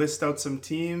to kind of list out some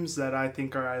teams that I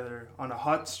think are either on a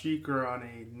hot streak or on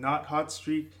a not hot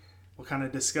streak. We'll kind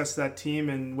of discuss that team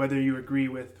and whether you agree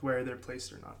with where they're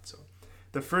placed or not. So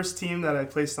the first team that I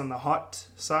placed on the hot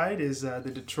side is the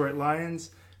Detroit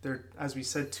Lions. They're, as we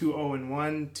said,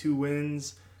 2-0-1, 2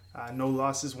 wins, no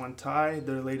losses, 1 tie.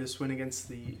 Their latest win against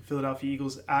the Philadelphia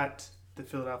Eagles at the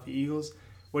Philadelphia Eagles.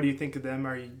 What do you think of them?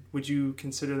 Would you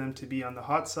consider them to be on the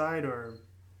hot side or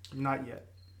not yet?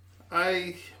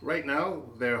 Right now,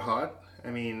 they're hot.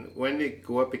 I mean, when they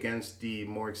go up against the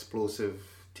more explosive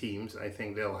teams, I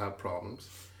think they'll have problems.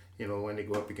 When they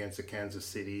go up against a Kansas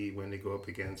City, when they go up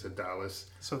against a Dallas.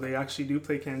 So they actually do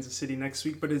play Kansas City next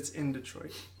week, but it's in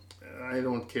Detroit. I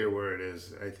don't care where it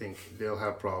is. I think they'll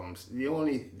have problems. The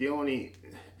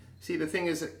thing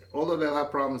is, although they'll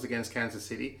have problems against Kansas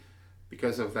City,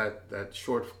 because of that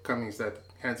shortcomings that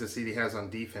Kansas City has on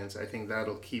defense, I think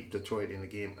that'll keep Detroit in the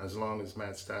game as long as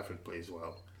Matt Stafford plays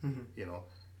well.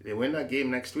 They win that game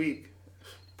next week,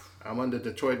 I'm on the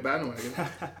Detroit bandwagon.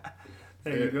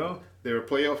 There you go. They're a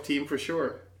playoff team for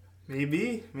sure.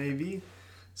 Maybe.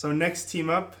 So next team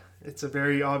up, it's a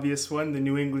very obvious one, the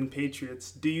New England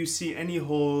Patriots. Do you see any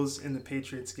holes in the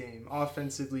Patriots game?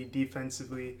 Offensively,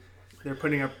 defensively, they're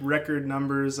putting up record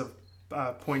numbers of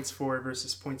points for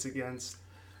versus points against.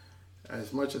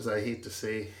 As much as I hate to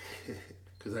say,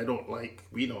 because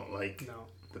we don't like No.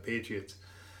 the Patriots,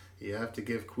 you have to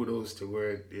give kudos to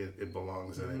where it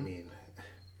belongs. And I mean,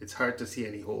 it's hard to see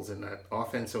any holes in that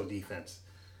offense or defense.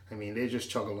 I mean, they just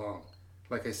chug along.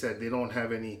 Like I said, they don't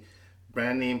have any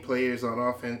brand name players on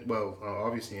offense. Well,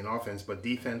 obviously in offense, but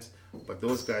defense. But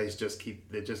those guys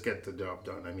they just get the job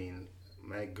done. I mean,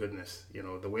 my goodness,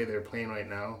 the way they're playing right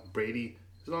now, Brady.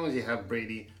 As long as you have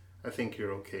Brady, I think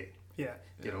you're okay. Yeah.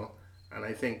 And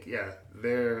I think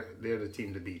they're the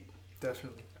team to beat.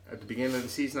 Definitely. At the beginning of the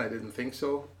season, I didn't think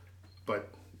so,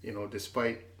 but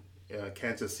despite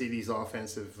Kansas City's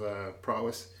offensive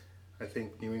prowess, I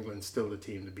think New England's still the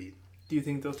team to beat. Do you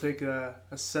think they'll take a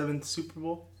seventh Super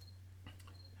Bowl?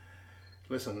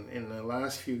 Listen, in the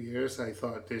last few years, I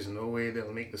thought there's no way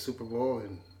they'll make the Super Bowl,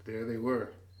 and there they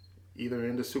were, either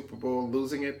in the Super Bowl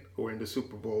losing it or in the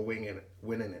Super Bowl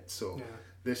winning it. So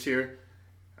this year,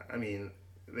 I mean,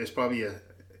 there's probably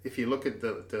if you look at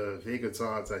the Vegas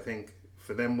odds, I think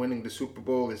for them winning the Super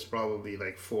Bowl, it's probably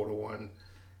like 4-1,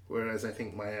 whereas I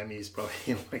think Miami is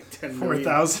probably like 10 million,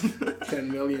 4,000.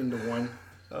 10 million to 1.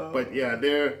 Oh. But yeah,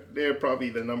 they're probably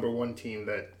the number one team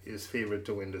that is favored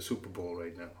to win the Super Bowl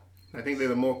right now. I think they're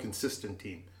the more consistent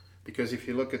team, because if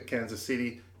you look at Kansas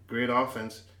City, great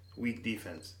offense, weak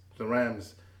defense. The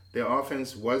Rams, their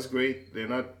offense was great. They're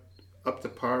not up to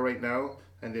par right now,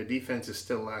 and their defense is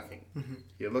still lacking. Mm-hmm.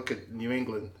 You look at New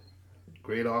England,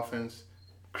 great offense,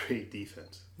 great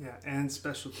defense. Yeah, and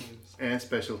special teams. And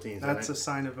special teams. That's a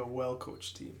sign of a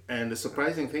well-coached team. And the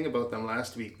surprising thing about them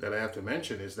last week that I have to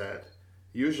mention is that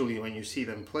usually when you see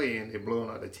them play and they're blowing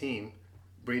out a team,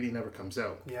 Brady never comes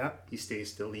out. Yeah. He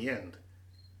stays till the end.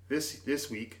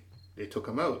 This week, they took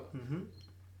him out. Mm-hmm.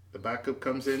 The backup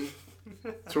comes in,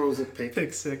 throws a pick.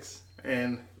 Pick six.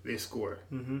 And they score.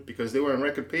 Mm-hmm. Because they were on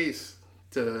record pace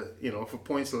to, for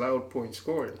points allowed, points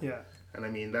scored. Yeah. And I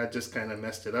mean, that just kind of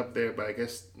messed it up there. But I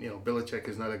guess, Belichick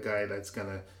is not a guy that's going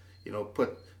to,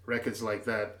 put records like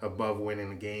that above winning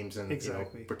the games and,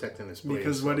 Exactly. Protecting his players.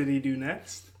 Because what did he do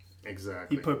next?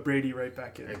 Exactly. He put Brady right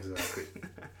back in. Exactly.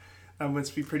 That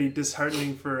must be pretty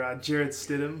disheartening for Jarrett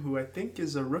Stidham, who I think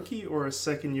is a rookie or a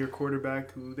second-year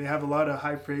quarterback who they have a lot of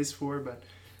high praise for, but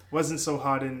wasn't so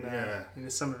hot in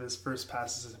some of his first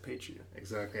passes as a Patriot.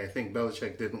 Exactly. I think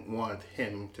Belichick didn't want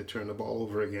him to turn the ball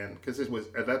over again, because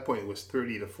at that point it was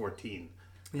 30-14.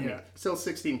 Yeah. I mean, still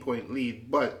 16-point lead,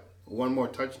 but one more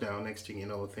touchdown. Next thing you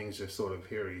know, things are sort of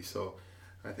hairy. So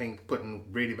I think putting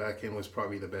Brady back in was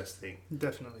probably the best thing.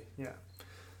 Definitely, yeah.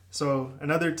 So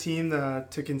another team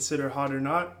to consider hot or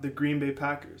not, the Green Bay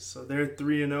Packers. So they're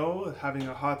 3-0, having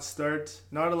a hot start.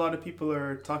 Not a lot of people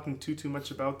are talking too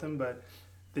much about them, but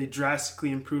they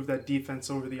drastically improved that defense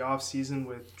over the offseason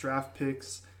with draft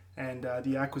picks and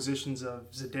the acquisitions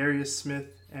of Zadarius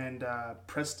Smith and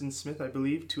Preston Smith, I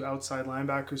believe, two outside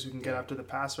linebackers who can get after the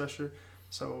pass rusher.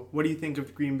 So what do you think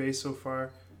of Green Bay so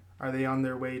far? Are they on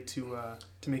their way to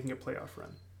making a playoff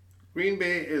run? Green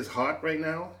Bay is hot right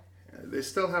now. They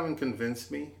still haven't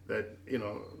convinced me that,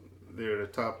 they're a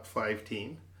top 5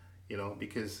 team,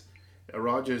 because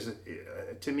Rodgers,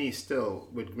 to me still,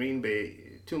 with Green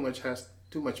Bay, too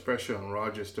much pressure on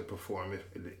Rodgers to perform.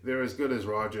 If they're as good as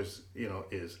Rodgers,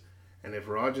 is. And if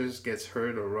Rodgers gets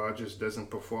hurt or Rodgers doesn't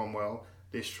perform well,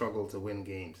 they struggle to win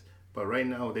games. But right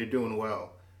now, they're doing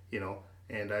well,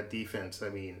 And that defense, I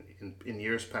mean, in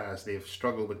years past, they've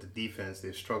struggled with the defense.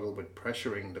 They've struggled with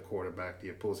pressuring the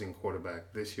opposing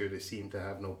quarterback. This year, they seem to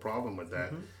have no problem with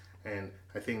that. Mm-hmm. And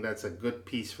I think that's a good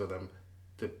piece for them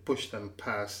to push them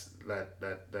past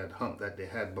that hump that they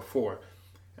had before.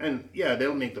 And, yeah,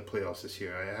 they'll make the playoffs this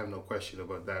year. I have no question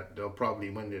about that. They'll probably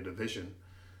win their division.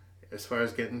 As far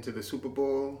as getting to the Super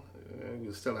Bowl,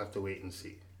 we'll still have to wait and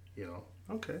see,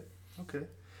 Okay.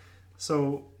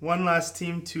 So one last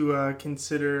team to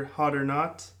consider hot or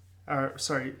not,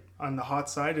 on the hot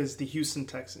side is the Houston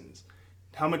Texans.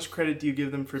 How much credit do you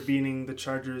give them for beating the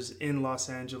Chargers in Los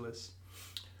Angeles?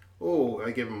 Oh,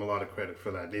 I give them a lot of credit for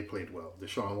that. They played well.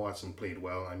 Deshaun Watson played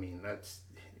well. I mean,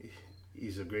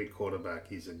 he's a great quarterback.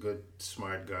 He's a good,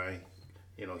 smart guy.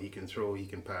 He can throw, he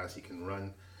can pass, he can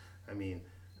run. I mean,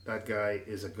 that guy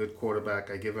is a good quarterback.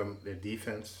 I give him their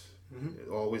defense. Mm-hmm. It's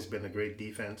always been a great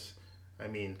defense. I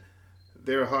mean,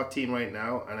 they're a hot team right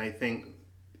now, and I think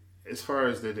as far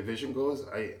as the division goes,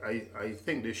 I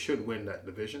think they should win that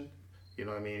division. You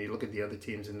look at the other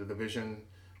teams in the division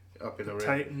up in the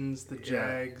Titans, the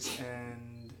Jags,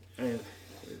 and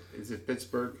is it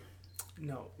Pittsburgh?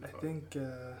 No, I think,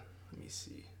 let me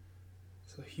see.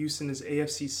 So Houston is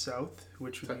AFC South,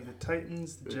 which would be the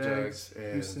Titans, the Jags,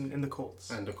 Houston, and the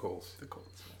Colts. And the Colts. The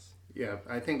Colts, yes. Yeah,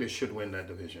 I think they should win that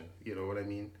division. You know what I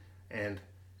mean? And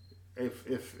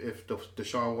if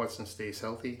Deshaun Watson stays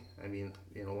healthy, I mean,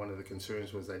 one of the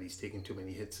concerns was that he's taking too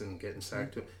many hits and getting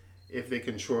sacked. If they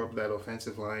can shore up that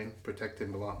offensive line, protect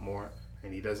him a lot more,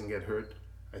 and he doesn't get hurt,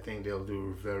 I think they'll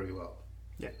do very well.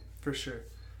 Yeah, for sure.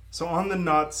 So on the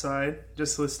not side,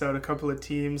 just list out a couple of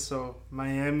teams. So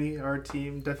Miami, our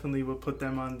team, definitely will put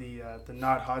them on the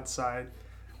not hot side.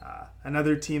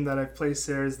 Another team that I've placed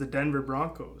there is the Denver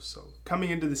Broncos. So coming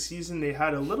into the season, they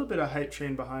had a little bit of hype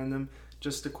train behind them.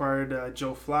 Just acquired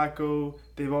Joe Flacco.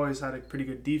 They've always had a pretty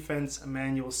good defense.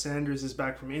 Emmanuel Sanders is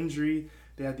back from injury.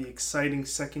 They had the exciting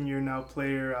second-year now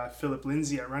player Philip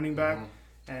Lindsay at running back.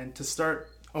 And to start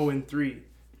 0-3,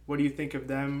 what do you think of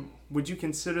them? Would you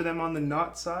consider them on the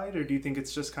not side, or do you think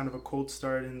it's just kind of a cold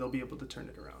start and they'll be able to turn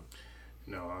it around?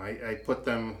 No, I put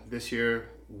them this year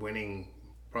winning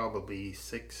probably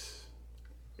 6.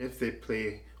 If they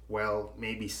play well,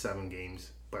 maybe 7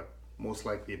 games, but most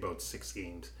likely about 6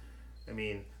 games. I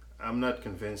mean, I'm not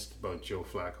convinced about Joe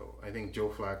Flacco. I think Joe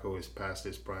Flacco is past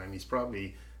his prime. He's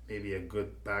probably maybe a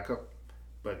good backup,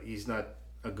 but he's not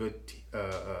a good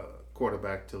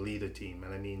quarterback to lead a team.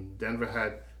 And I mean, Denver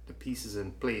had the pieces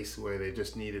in place where they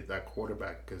just needed that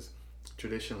quarterback, because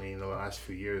traditionally in the last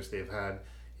few years they've had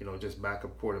just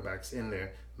backup quarterbacks in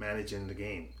there managing the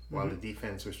game while the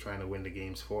defense was trying to win the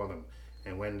games for them.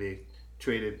 And when they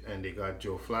traded and they got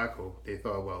Joe Flacco, they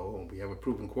thought, well, we have a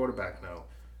proven quarterback now.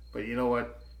 But you know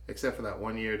what? Except for that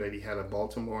 1 year that he had at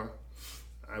Baltimore,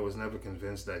 I was never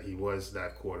convinced that he was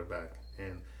that quarterback.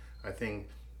 And I think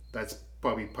that's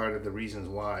probably part of the reasons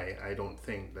why I don't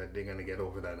think that they're going to get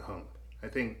over that hump. I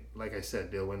think, like I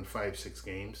said, they'll win 5-6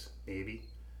 games, maybe,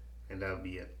 and that'll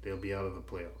be it. They'll be out of the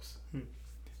playoffs.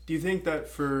 Do you think that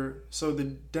so the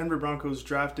Denver Broncos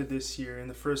drafted this year in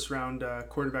the first round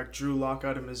quarterback Drew Lock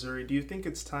out of Missouri. Do you think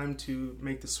it's time to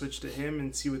make the switch to him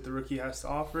and see what the rookie has to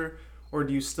offer? Or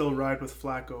do you still ride with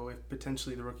Flacco if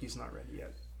potentially the rookie's not ready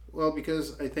yet? Well,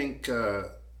 because I think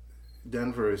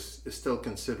Denver is still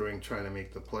considering trying to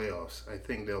make the playoffs. I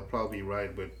think they'll probably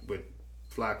ride with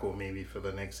Flacco maybe for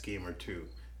the next game or two.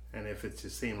 And if it's the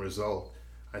same result,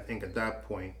 I think at that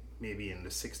point, maybe in the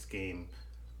 6th game,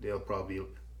 they'll probably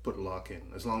put Lock in.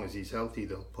 As long as he's healthy,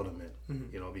 they'll put him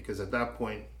in. Because at that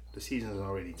point, the season's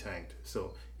already tanked.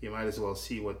 So you might as well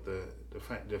see what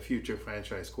the future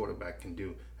franchise quarterback can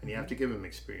do. And you have to give him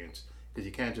experience, because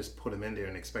you can't just put him in there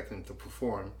and expect him to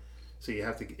perform. So you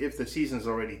have to, if the season's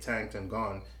already tanked and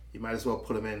gone, you might as well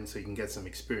put him in so you can get some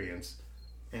experience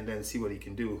and then see what he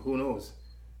can do. Who knows?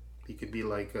 He could be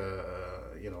like,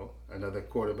 another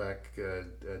quarterback,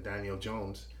 Daniel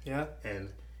Jones. Yeah. And,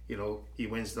 he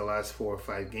wins the last 4 or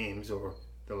 5 games or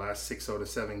the last 6 out of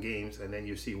 7 games. And then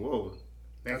you see, whoa,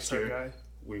 next year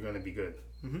we're going to be good.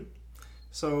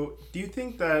 So do you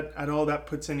think that at all that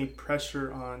puts any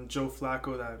pressure on Joe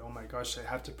Flacco that, oh my gosh, I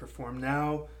have to perform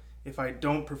now? If I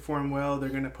don't perform well, they're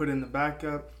going to put in the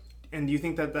backup. And do you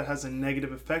think that has a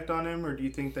negative effect on him? Or do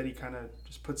you think that he kind of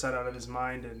just puts that out of his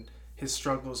mind and his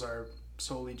struggles are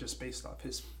solely just based off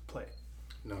his play?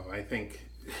 No, I think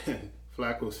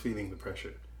Flacco's feeling the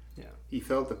pressure. Yeah. He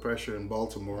felt the pressure in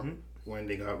Baltimore when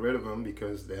they got rid of him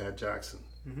because they had Jackson.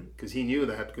 Because he knew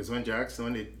that, because when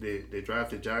they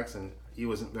drafted Jackson, he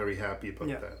wasn't very happy about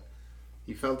that.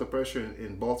 He felt the pressure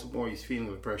in Baltimore. He's feeling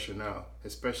the pressure now,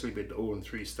 especially with the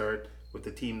 0-3 start with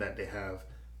the team that they have.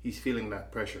 He's feeling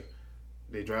that pressure.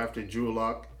 They drafted Drew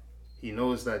Lock. He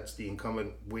knows that's the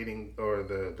incumbent waiting, or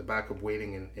the backup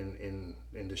waiting in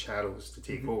the shadows to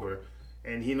take over.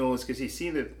 And he knows, because he's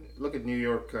seen it. Look at New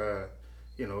York,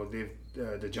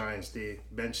 the Giants, they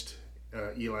benched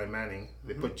Eli Manning.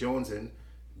 They put Jones in.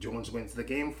 Jones wins the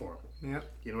game for him. Yeah.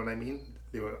 You know what I mean?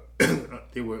 They were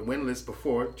winless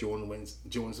before. Jones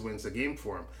wins the game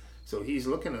for him. So he's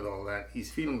looking at all that.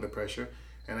 He's feeling the pressure.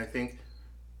 And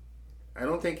I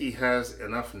don't think he has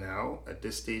enough now at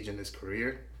this stage in his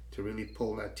career to really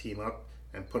pull that team up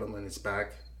and put him on his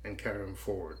back and carry him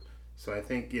forward. So I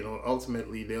think,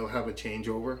 ultimately they'll have a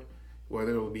changeover,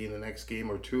 whether it will be in the next game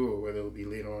or two or whether it will be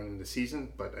later on in the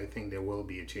season, but I think there will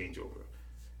be a changeover.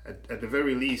 At the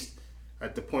very least,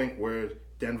 at the point where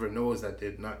Denver knows that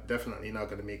they're definitely not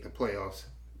going to make the playoffs,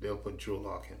 they'll put Drew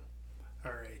Lock in.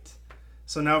 All right.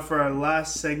 So now for our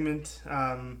last segment,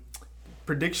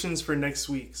 predictions for next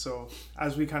week. So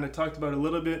as we kind of talked about a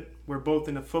little bit, we're both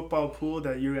in a football pool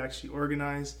that you actually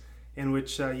organize, in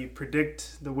which you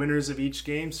predict the winners of each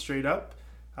game straight up,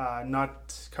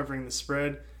 not covering the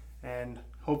spread, and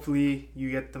hopefully you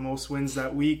get the most wins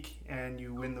that week and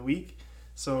you win the week.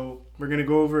 So we're going to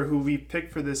go over who we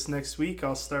picked for this next week.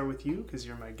 I'll start with you because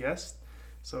you're my guest.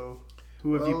 So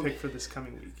who have you picked for this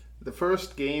coming week? The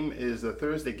first game is the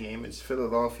Thursday game. It's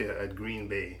Philadelphia at Green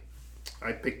Bay.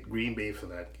 I picked Green Bay for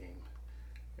that game.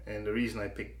 And the reason I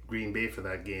picked Green Bay for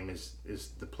that game is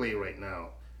the play right now.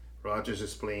 Rodgers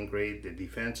is playing great. The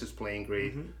defense is playing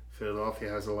great. Philadelphia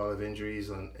has a lot of injuries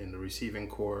in the receiving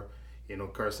core.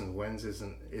 Carson Wentz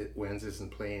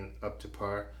isn't playing up to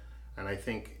par. And I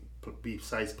think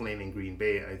besides playing in Green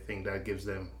Bay, I think that gives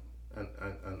them an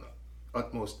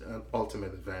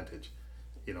ultimate advantage.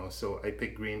 So I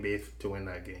picked Green Bay to win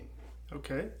that game.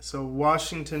 Okay, so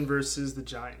Washington versus the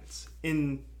Giants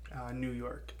in New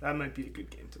York. That might be a good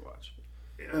game to watch.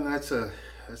 And that's a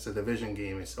division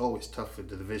game. It's always tough with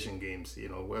the division games.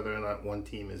 Whether or not one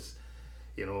team is,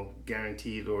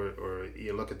 guaranteed or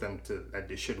you look at them that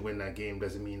they should win that game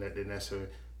doesn't mean that they necessarily.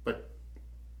 But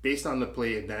based on the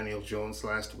play of Daniel Jones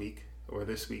last week or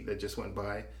this week that just went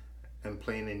by, and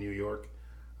playing in New York,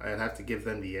 I'd have to give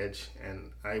them the edge,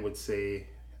 and I would say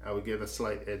I would give a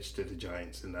slight edge to the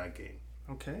Giants in that game.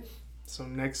 Okay, so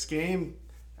next game,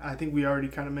 I think we already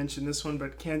kind of mentioned this one,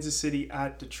 but Kansas City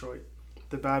at Detroit,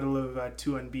 the battle of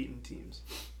two unbeaten teams.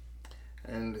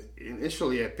 And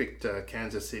initially I picked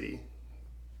Kansas City.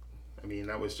 I mean,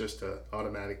 that was just an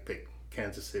automatic pick,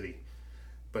 Kansas City.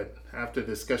 But after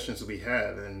discussions we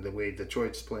had and the way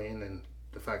Detroit's playing and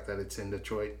the fact that it's in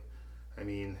Detroit, I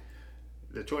mean,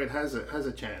 Detroit has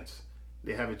a chance.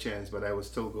 They have a chance, but I would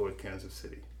still go with Kansas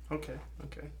City. Okay.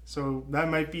 So that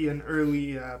might be an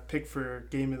early pick for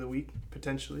Game of the Week,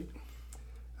 potentially.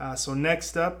 So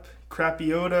next up,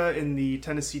 Crapiota in the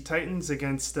Tennessee Titans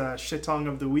against Shitong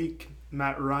of the Week,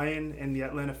 Matt Ryan and the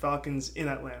Atlanta Falcons in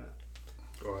Atlanta.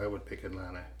 Oh, I would pick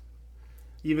Atlanta.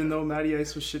 Even though Matty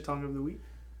Ice was Shitong of the Week?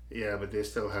 Yeah, but they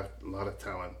still have a lot of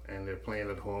talent, and they're playing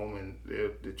at home, and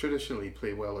they traditionally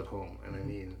play well at home. And I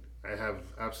mean, I have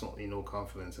absolutely no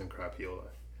confidence in Crapiota.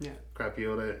 Yeah.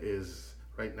 Crapiota is,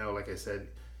 right now, like I said,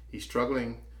 he's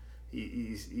struggling.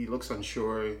 He looks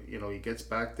unsure. He gets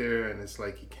back there, and it's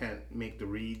like he can't make the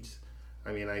reads.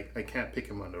 I mean, I can't pick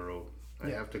him on the road. I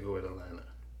have to go with Atlanta.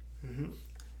 Mm-hmm.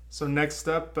 So next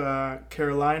up,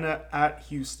 Carolina at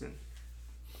Houston.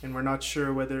 And we're not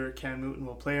sure whether Cam Newton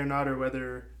will play or not, or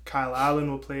whether Kyle Allen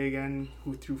will play again,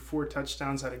 who threw 4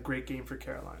 touchdowns, had a great game for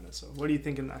Carolina. So what do you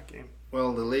think in that game?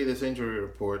 Well, the latest injury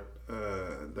report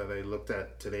that I looked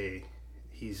at today,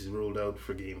 he's ruled out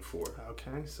for game 4.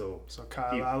 Okay. So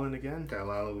Kyle Allen again?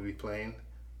 Kyle Allen will be playing,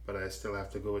 but I still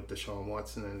have to go with Deshaun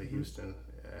Watson and the Houston.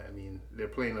 I mean, they're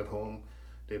playing at home.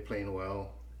 They're playing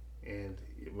well. And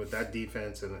with that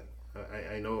defense, and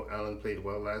I know Allen played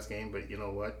well last game, but you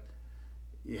know what?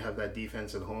 You have that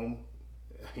defense at home.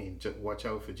 I mean, just watch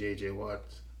out for J.J. Watt.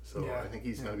 So I think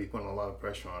he's going to be putting a lot of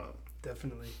pressure on him.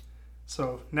 Definitely.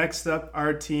 So next up,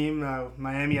 our team,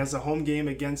 Miami has a home game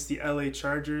against the LA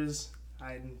Chargers.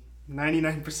 I'm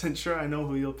 99% sure I know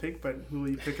who you'll pick, but who will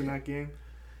you pick in that game?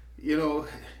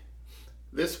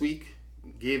 This week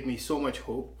gave me so much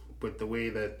hope with the way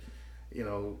that,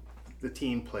 the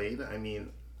team played. I mean,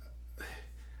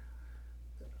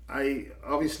 I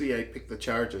picked the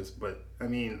Chargers, but I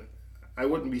mean, I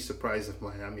wouldn't be surprised if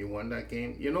Miami won that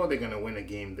game. They're going to win a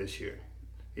game this year.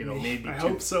 Maybe I 2.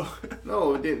 hope so.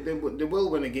 No, they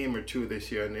will win a game or 2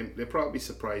 this year, and they'll probably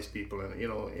surprise people. And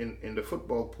in the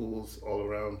football pools all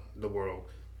around the world,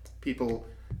 people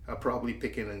are probably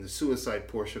picking in the suicide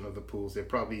portion of the pools. They're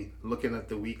probably looking at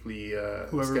the weekly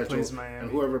schedule, plays Miami. And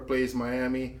whoever plays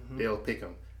Miami, they'll pick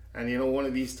them. And one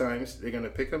of these times they're going to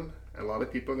pick them. A lot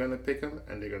of people are going to pick them,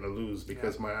 and they're going to lose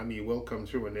because Miami will come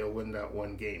through and they'll win that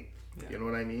one game. Yeah. You know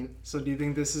what I mean? So do you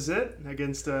think this is it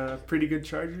against a pretty good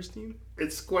Chargers team?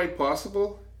 It's quite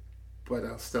possible, but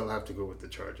I'll still have to go with the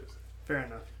Chargers. Fair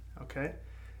enough. Okay.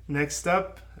 Next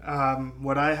up,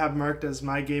 what I have marked as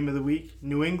my game of the week,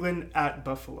 New England at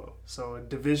Buffalo. So a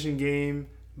division game,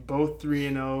 both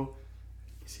 3-0.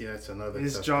 See, that's another.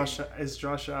 Is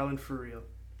Josh Allen for real?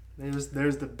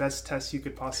 There's the best test you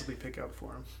could possibly pick out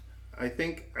for him. I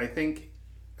think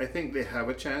they have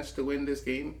a chance to win this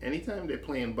game. Anytime they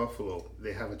play in Buffalo,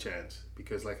 they have a chance.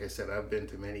 Because like I said, I've been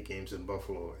to many games in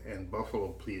Buffalo, and Buffalo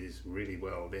plays really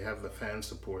well. They have the fan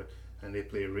support, and they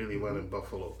play really well in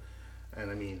Buffalo.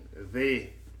 And I mean,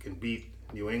 they can beat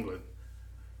New England.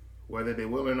 Whether they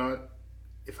will or not,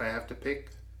 if I have to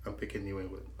pick, I'm picking New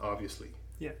England, obviously.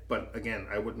 Yeah. But again,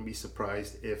 I wouldn't be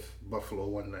surprised if Buffalo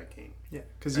won that game. Yeah,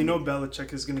 because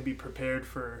Belichick is going to be prepared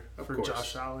for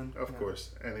Josh Allen. Of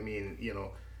course. And I mean,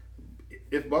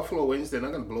 if Buffalo wins, they're not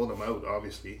going to blow them out,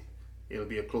 obviously. It'll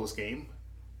be a close game.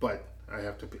 But I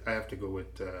have to go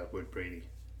with Brady.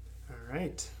 All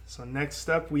right. So next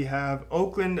up, we have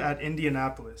Oakland at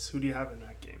Indianapolis. Who do you have in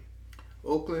that game?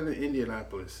 Oakland and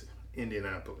Indianapolis.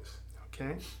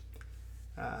 Okay.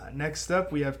 Next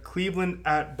up, we have Cleveland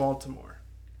at Baltimore.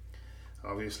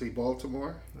 Obviously,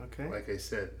 Baltimore. Okay. Like I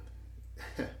said,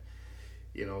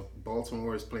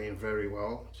 Baltimore is playing very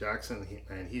well. Jackson,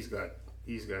 he's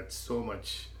got so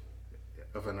much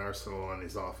of an arsenal on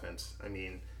his offense. I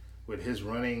mean, with his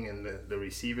running and the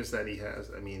receivers that he has,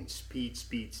 I mean, speed.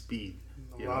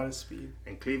 A lot of speed.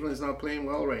 And Cleveland's not playing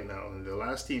well right now. And the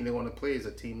last team they want to play is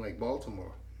a team like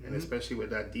Baltimore. And especially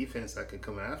with that defense that can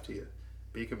come after you.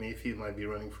 Baker Mayfield might be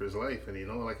running for his life.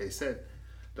 And, like I said,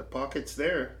 the pocket's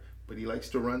there, but he likes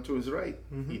to run to his right.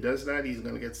 He does that, he's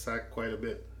going to get sacked quite a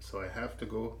bit. So I have to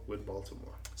go with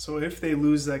Baltimore. So if they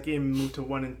lose that game and move to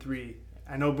 1-3,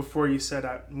 I know before you said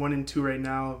at 1-2 right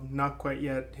now, not quite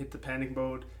yet, hit the panic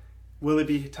mode. Will it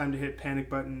be time to hit panic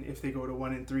button if they go to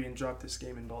 1-3 and drop this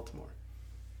game in Baltimore?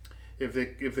 If they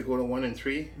go to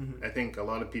 1-3, I think a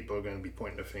lot of people are going to be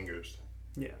pointing their fingers.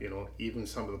 Yeah. Even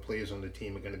some of the players on the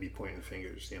team are going to be pointing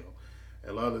fingers.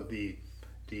 A lot of the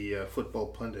football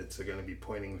pundits are going to be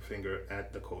pointing the finger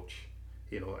at the coach.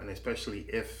 And especially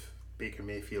if Baker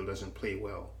Mayfield doesn't play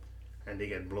well and they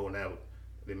get blown out,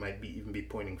 they might even be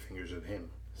pointing fingers at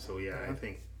him. So I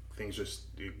think things are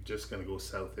just going to go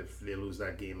south if they lose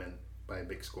that game and by a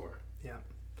big score. Yeah.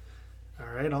 All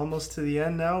right, almost to the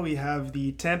end now. We have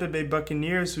the Tampa Bay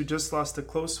Buccaneers, who just lost a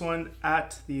close one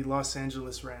at the Los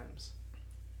Angeles Rams.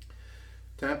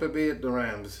 Tampa Bay at the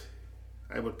Rams.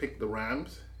 I would pick the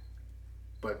Rams,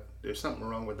 but there's something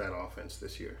wrong with that offense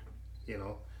this year.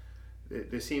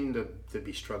 They seem to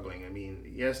be struggling. I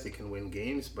mean, yes, they can win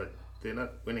games, but they're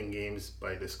not winning games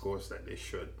by the scores that they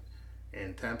should.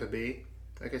 And Tampa Bay,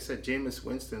 like I said, Jameis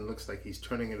Winston looks like he's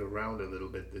turning it around a little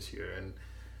bit this year. And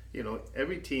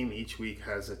every team each week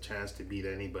has a chance to beat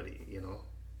anybody,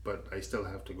 but I still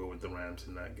have to go with the Rams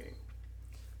in that game.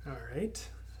 All right.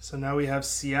 So now we have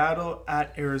Seattle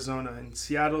at Arizona. And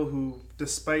Seattle, who,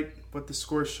 despite what the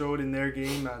score showed in their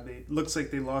game, looks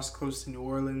like they lost close to New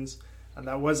Orleans.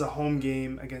 That was a home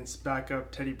game against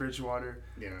backup Teddy Bridgewater.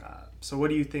 Yeah. So what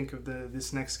do you think of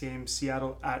this next game,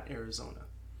 Seattle at Arizona?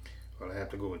 Well, I have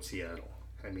to go with Seattle.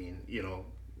 I mean,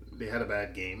 they had a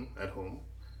bad game at home,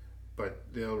 but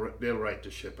they'll right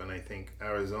the ship. And I think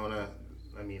Arizona,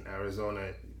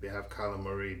 they have Kyler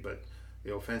Murray, but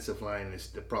the offensive line,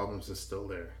 the problems are still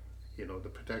there. The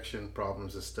protection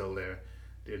problems are still there.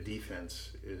 Their defense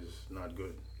is not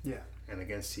good. Yeah. And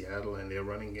against Seattle and their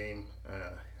running game,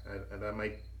 that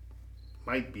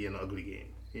might be an ugly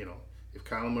game. If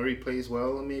Kyler Murray plays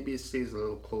well, maybe it stays a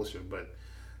little closer. But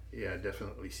yeah,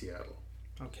 definitely Seattle.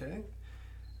 Okay.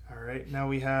 All right. Now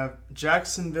we have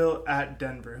Jacksonville at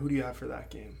Denver. Who do you have for that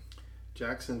game?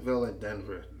 Jacksonville at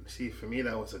Denver. See, for me,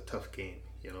 that was a tough game.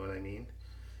 You know what I mean?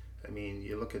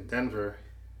 You look at Denver.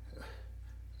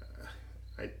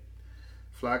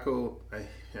 Flacco.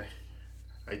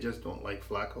 I just don't like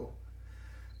Flacco.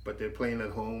 But they're playing at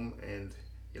home, and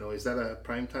is that a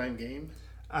primetime game?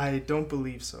 I don't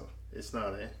believe so. It's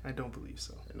not, eh? I don't believe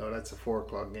so. No, that's a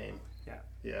 4:00 game.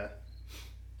 Yeah.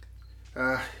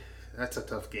 That's a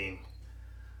tough game.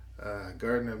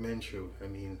 Gardner Minshew.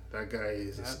 That guy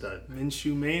is a stud.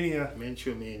 Minshew mania.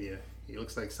 Minshew mania. He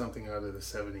looks like something out of the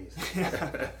 70s.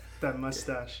 That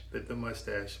mustache. The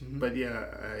mustache. But yeah,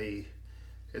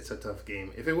 it's a tough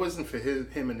game. If it wasn't for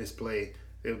him and his play,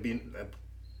 it would be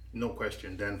no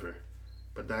question Denver.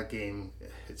 But that game,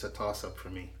 it's a toss-up for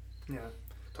me. Yeah.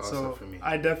 Toss-up for me.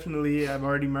 I've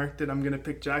already marked it. I'm going to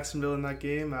pick Jacksonville in that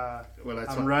game.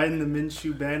 I'm riding the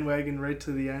Minshew bandwagon right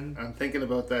to the end. I'm thinking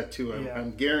about that too.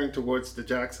 I'm gearing towards the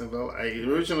Jacksonville.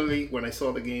 Originally, when I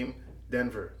saw the game,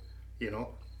 Denver,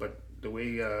 but the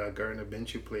way Gardner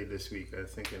Minshew played this week, I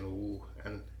was thinking, ooh,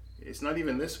 and it's not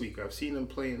even this week. I've seen him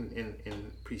play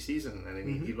in preseason,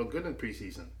 and he looked good in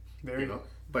preseason.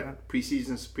 But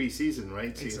preseason's preseason,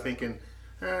 right? So You're thinking,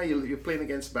 you're playing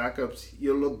against backups,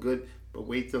 you'll look good, but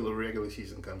wait till the regular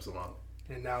season comes along.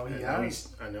 And now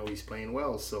I know he's playing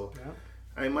well, so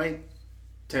I might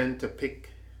tend to pick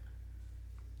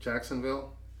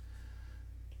Jacksonville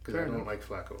because I don't like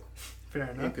Flacco. Fair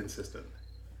enough. Inconsistent.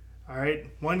 All right,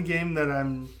 one game that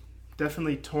I'm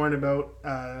definitely torn about,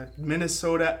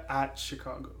 Minnesota at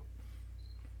Chicago.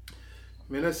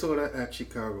 Minnesota at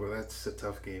Chicago, that's a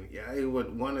tough game. Yeah, I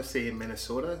would want to say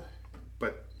Minnesota,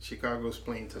 but Chicago's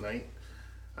playing tonight.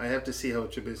 I have to see how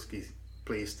Trubisky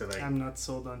plays tonight. I'm not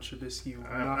sold on Trubisky.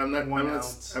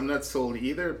 I'm not sold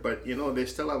either, but they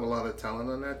still have a lot of talent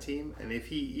on that team, and if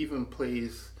he even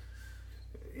plays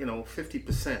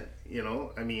 50%,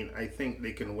 I think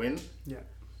they can win. Yeah.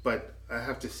 But I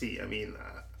have to see.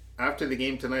 After the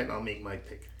game tonight, I'll make my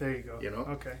pick. There you go.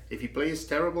 Okay. If he plays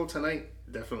terrible tonight,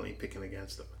 definitely picking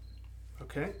against him.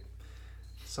 Okay.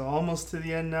 So almost to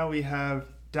the end now. We have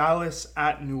Dallas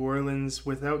at New Orleans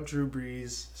without Drew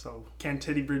Brees. So can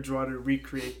Teddy Bridgewater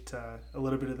recreate a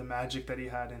little bit of the magic that he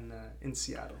had in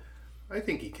Seattle? I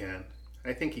think he can.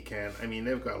 I mean,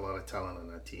 they've got a lot of talent on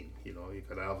that team. You know, you've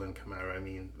got Alvin Kamara. I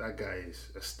mean, that guy is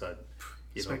a stud.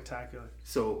 Spectacular.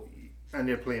 So, and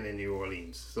they're playing in New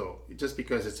Orleans. So, just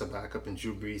because it's a backup and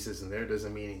Drew Brees isn't there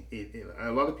doesn't mean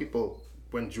a lot of people,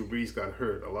 when Drew Brees got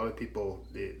hurt, a lot of people,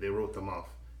 they wrote them off,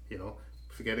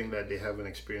 forgetting that they have an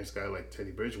experienced guy like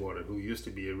Teddy Bridgewater, who used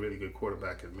to be a really good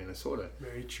quarterback at Minnesota.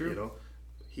 Very true.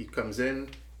 He comes in,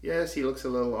 yes, he looks a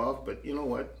little off, but you know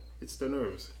what? It's the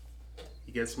nerves.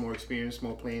 He gets more experience,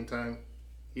 more playing time.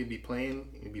 He'll be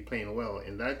playing well.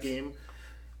 In that game,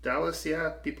 Dallas,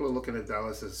 people are looking at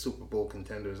Dallas as Super Bowl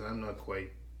contenders, and I'm not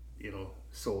quite,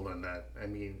 sold on that. I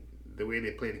mean, the way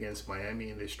they played against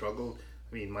Miami and they struggled,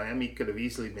 I mean, Miami could have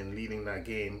easily been leading that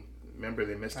game. Remember,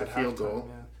 they missed a field goal.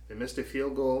 Yeah. They missed a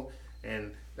field goal,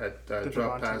 and that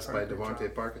drop pass by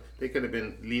Devontae Parker. They could have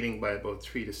been leading by about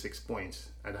 3 to 6 points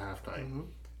at halftime. Mm-hmm.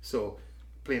 So,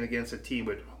 playing against a team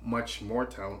with much more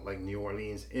talent like New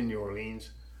Orleans,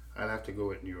 I'd have to go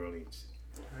with New Orleans.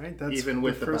 All right, that's even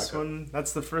with the first one.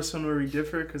 That's the first one where we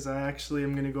differ, because I actually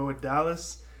am going to go with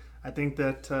Dallas. I think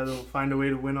that they'll find a way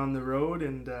to win on the road,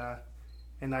 and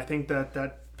I think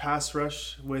that pass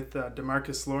rush with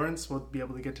DeMarcus Lawrence will be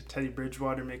able to get to Teddy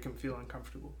Bridgewater, make him feel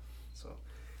uncomfortable. So,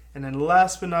 and then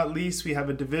last but not least, we have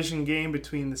a division game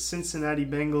between the Cincinnati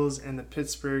Bengals and the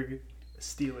Pittsburgh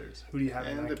Steelers. Who do you have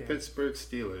in that game? And the Pittsburgh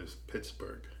Steelers.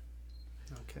 Pittsburgh.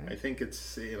 Okay. I think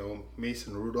it's,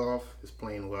 Mason Rudolph is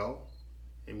playing well.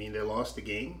 I mean, they lost the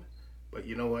game, but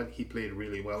you know what? He played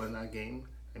really well in that game.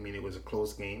 I mean, it was a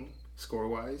close game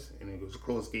score-wise, and it was a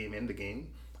close game in the game,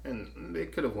 and they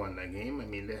could have won that game. I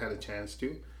mean, they had a chance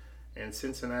to. And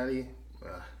Cincinnati,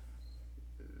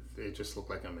 they just look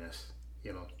like a mess.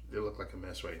 They look like a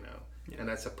mess right now. Yeah. And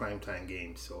that's a primetime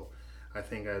game, so I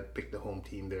think I'd pick the home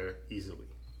team there easily.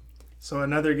 So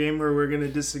another game where we're going to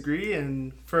disagree,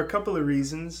 and for a couple of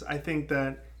reasons. I think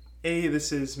that A,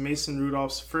 this is Mason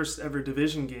Rudolph's first ever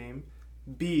division game.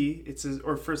 B, it's his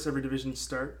first ever division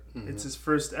start. Mm-hmm. It's his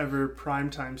first ever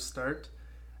primetime start.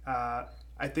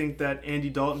 I think that Andy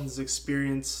Dalton's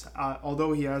experience,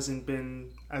 although he hasn't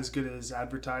been as good as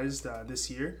advertised this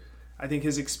year, I think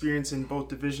his experience in both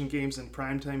division games and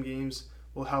primetime games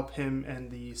will help him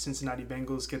and the Cincinnati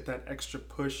Bengals get that extra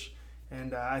push,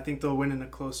 and I think they'll win in a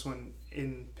close one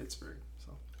in Pittsburgh.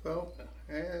 So, well,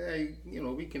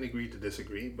 we can agree to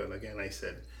disagree, but again, I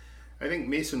think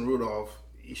Mason Rudolph,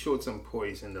 he showed some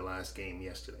poise in the last game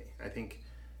yesterday. I think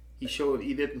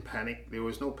he didn't panic. There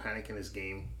was no panic in his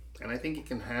game, and I think he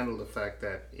can handle the fact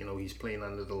that he's playing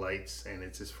under the lights and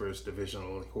it's his first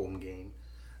divisional home game.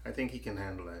 I think he can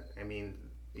handle that. I mean,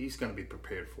 he's going to be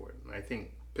prepared for it, and I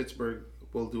think Pittsburgh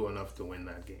will do enough to win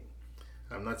that game.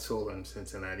 I'm not sold on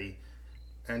Cincinnati.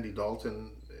 Andy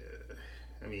Dalton,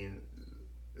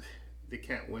 they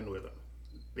can't win with him.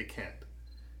 They can't.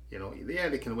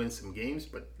 They can win some games,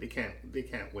 but they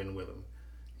can't win with him.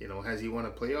 Has he won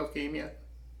a playoff game yet?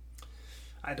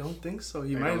 I don't think so.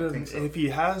 He might have. So. If he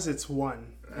has, it's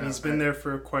one. And he's been there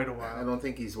for quite a while. I don't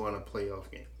think he's won a playoff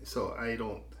game. So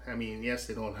yes,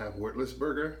 they don't have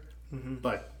Wertlesberger, mm-hmm.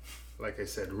 but like I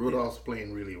said, Rudolph's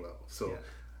playing really well. So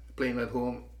playing at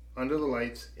home, under the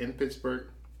lights, in Pittsburgh,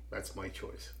 that's my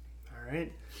choice. All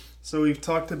right. So we've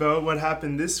talked about what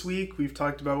happened this week. We've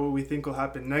talked about what we think will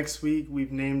happen next week.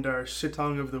 We've named our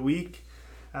shitong of the week.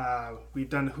 We've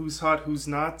done who's hot, who's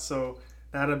not. So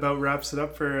that about wraps it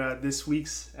up for this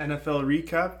week's NFL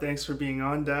recap. Thanks for being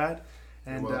on, Dad.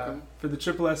 And for the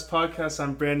Triple S podcast,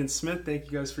 I'm Brandon Smith.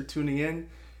 Thank you guys for tuning in.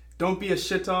 Don't be a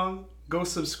shitong. Go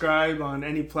subscribe on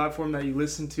any platform that you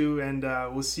listen to, and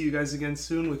we'll see you guys again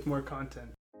soon with more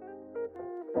content.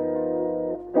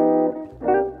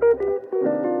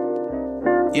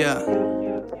 Yeah,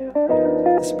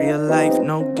 it's real life,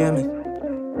 no gimmick.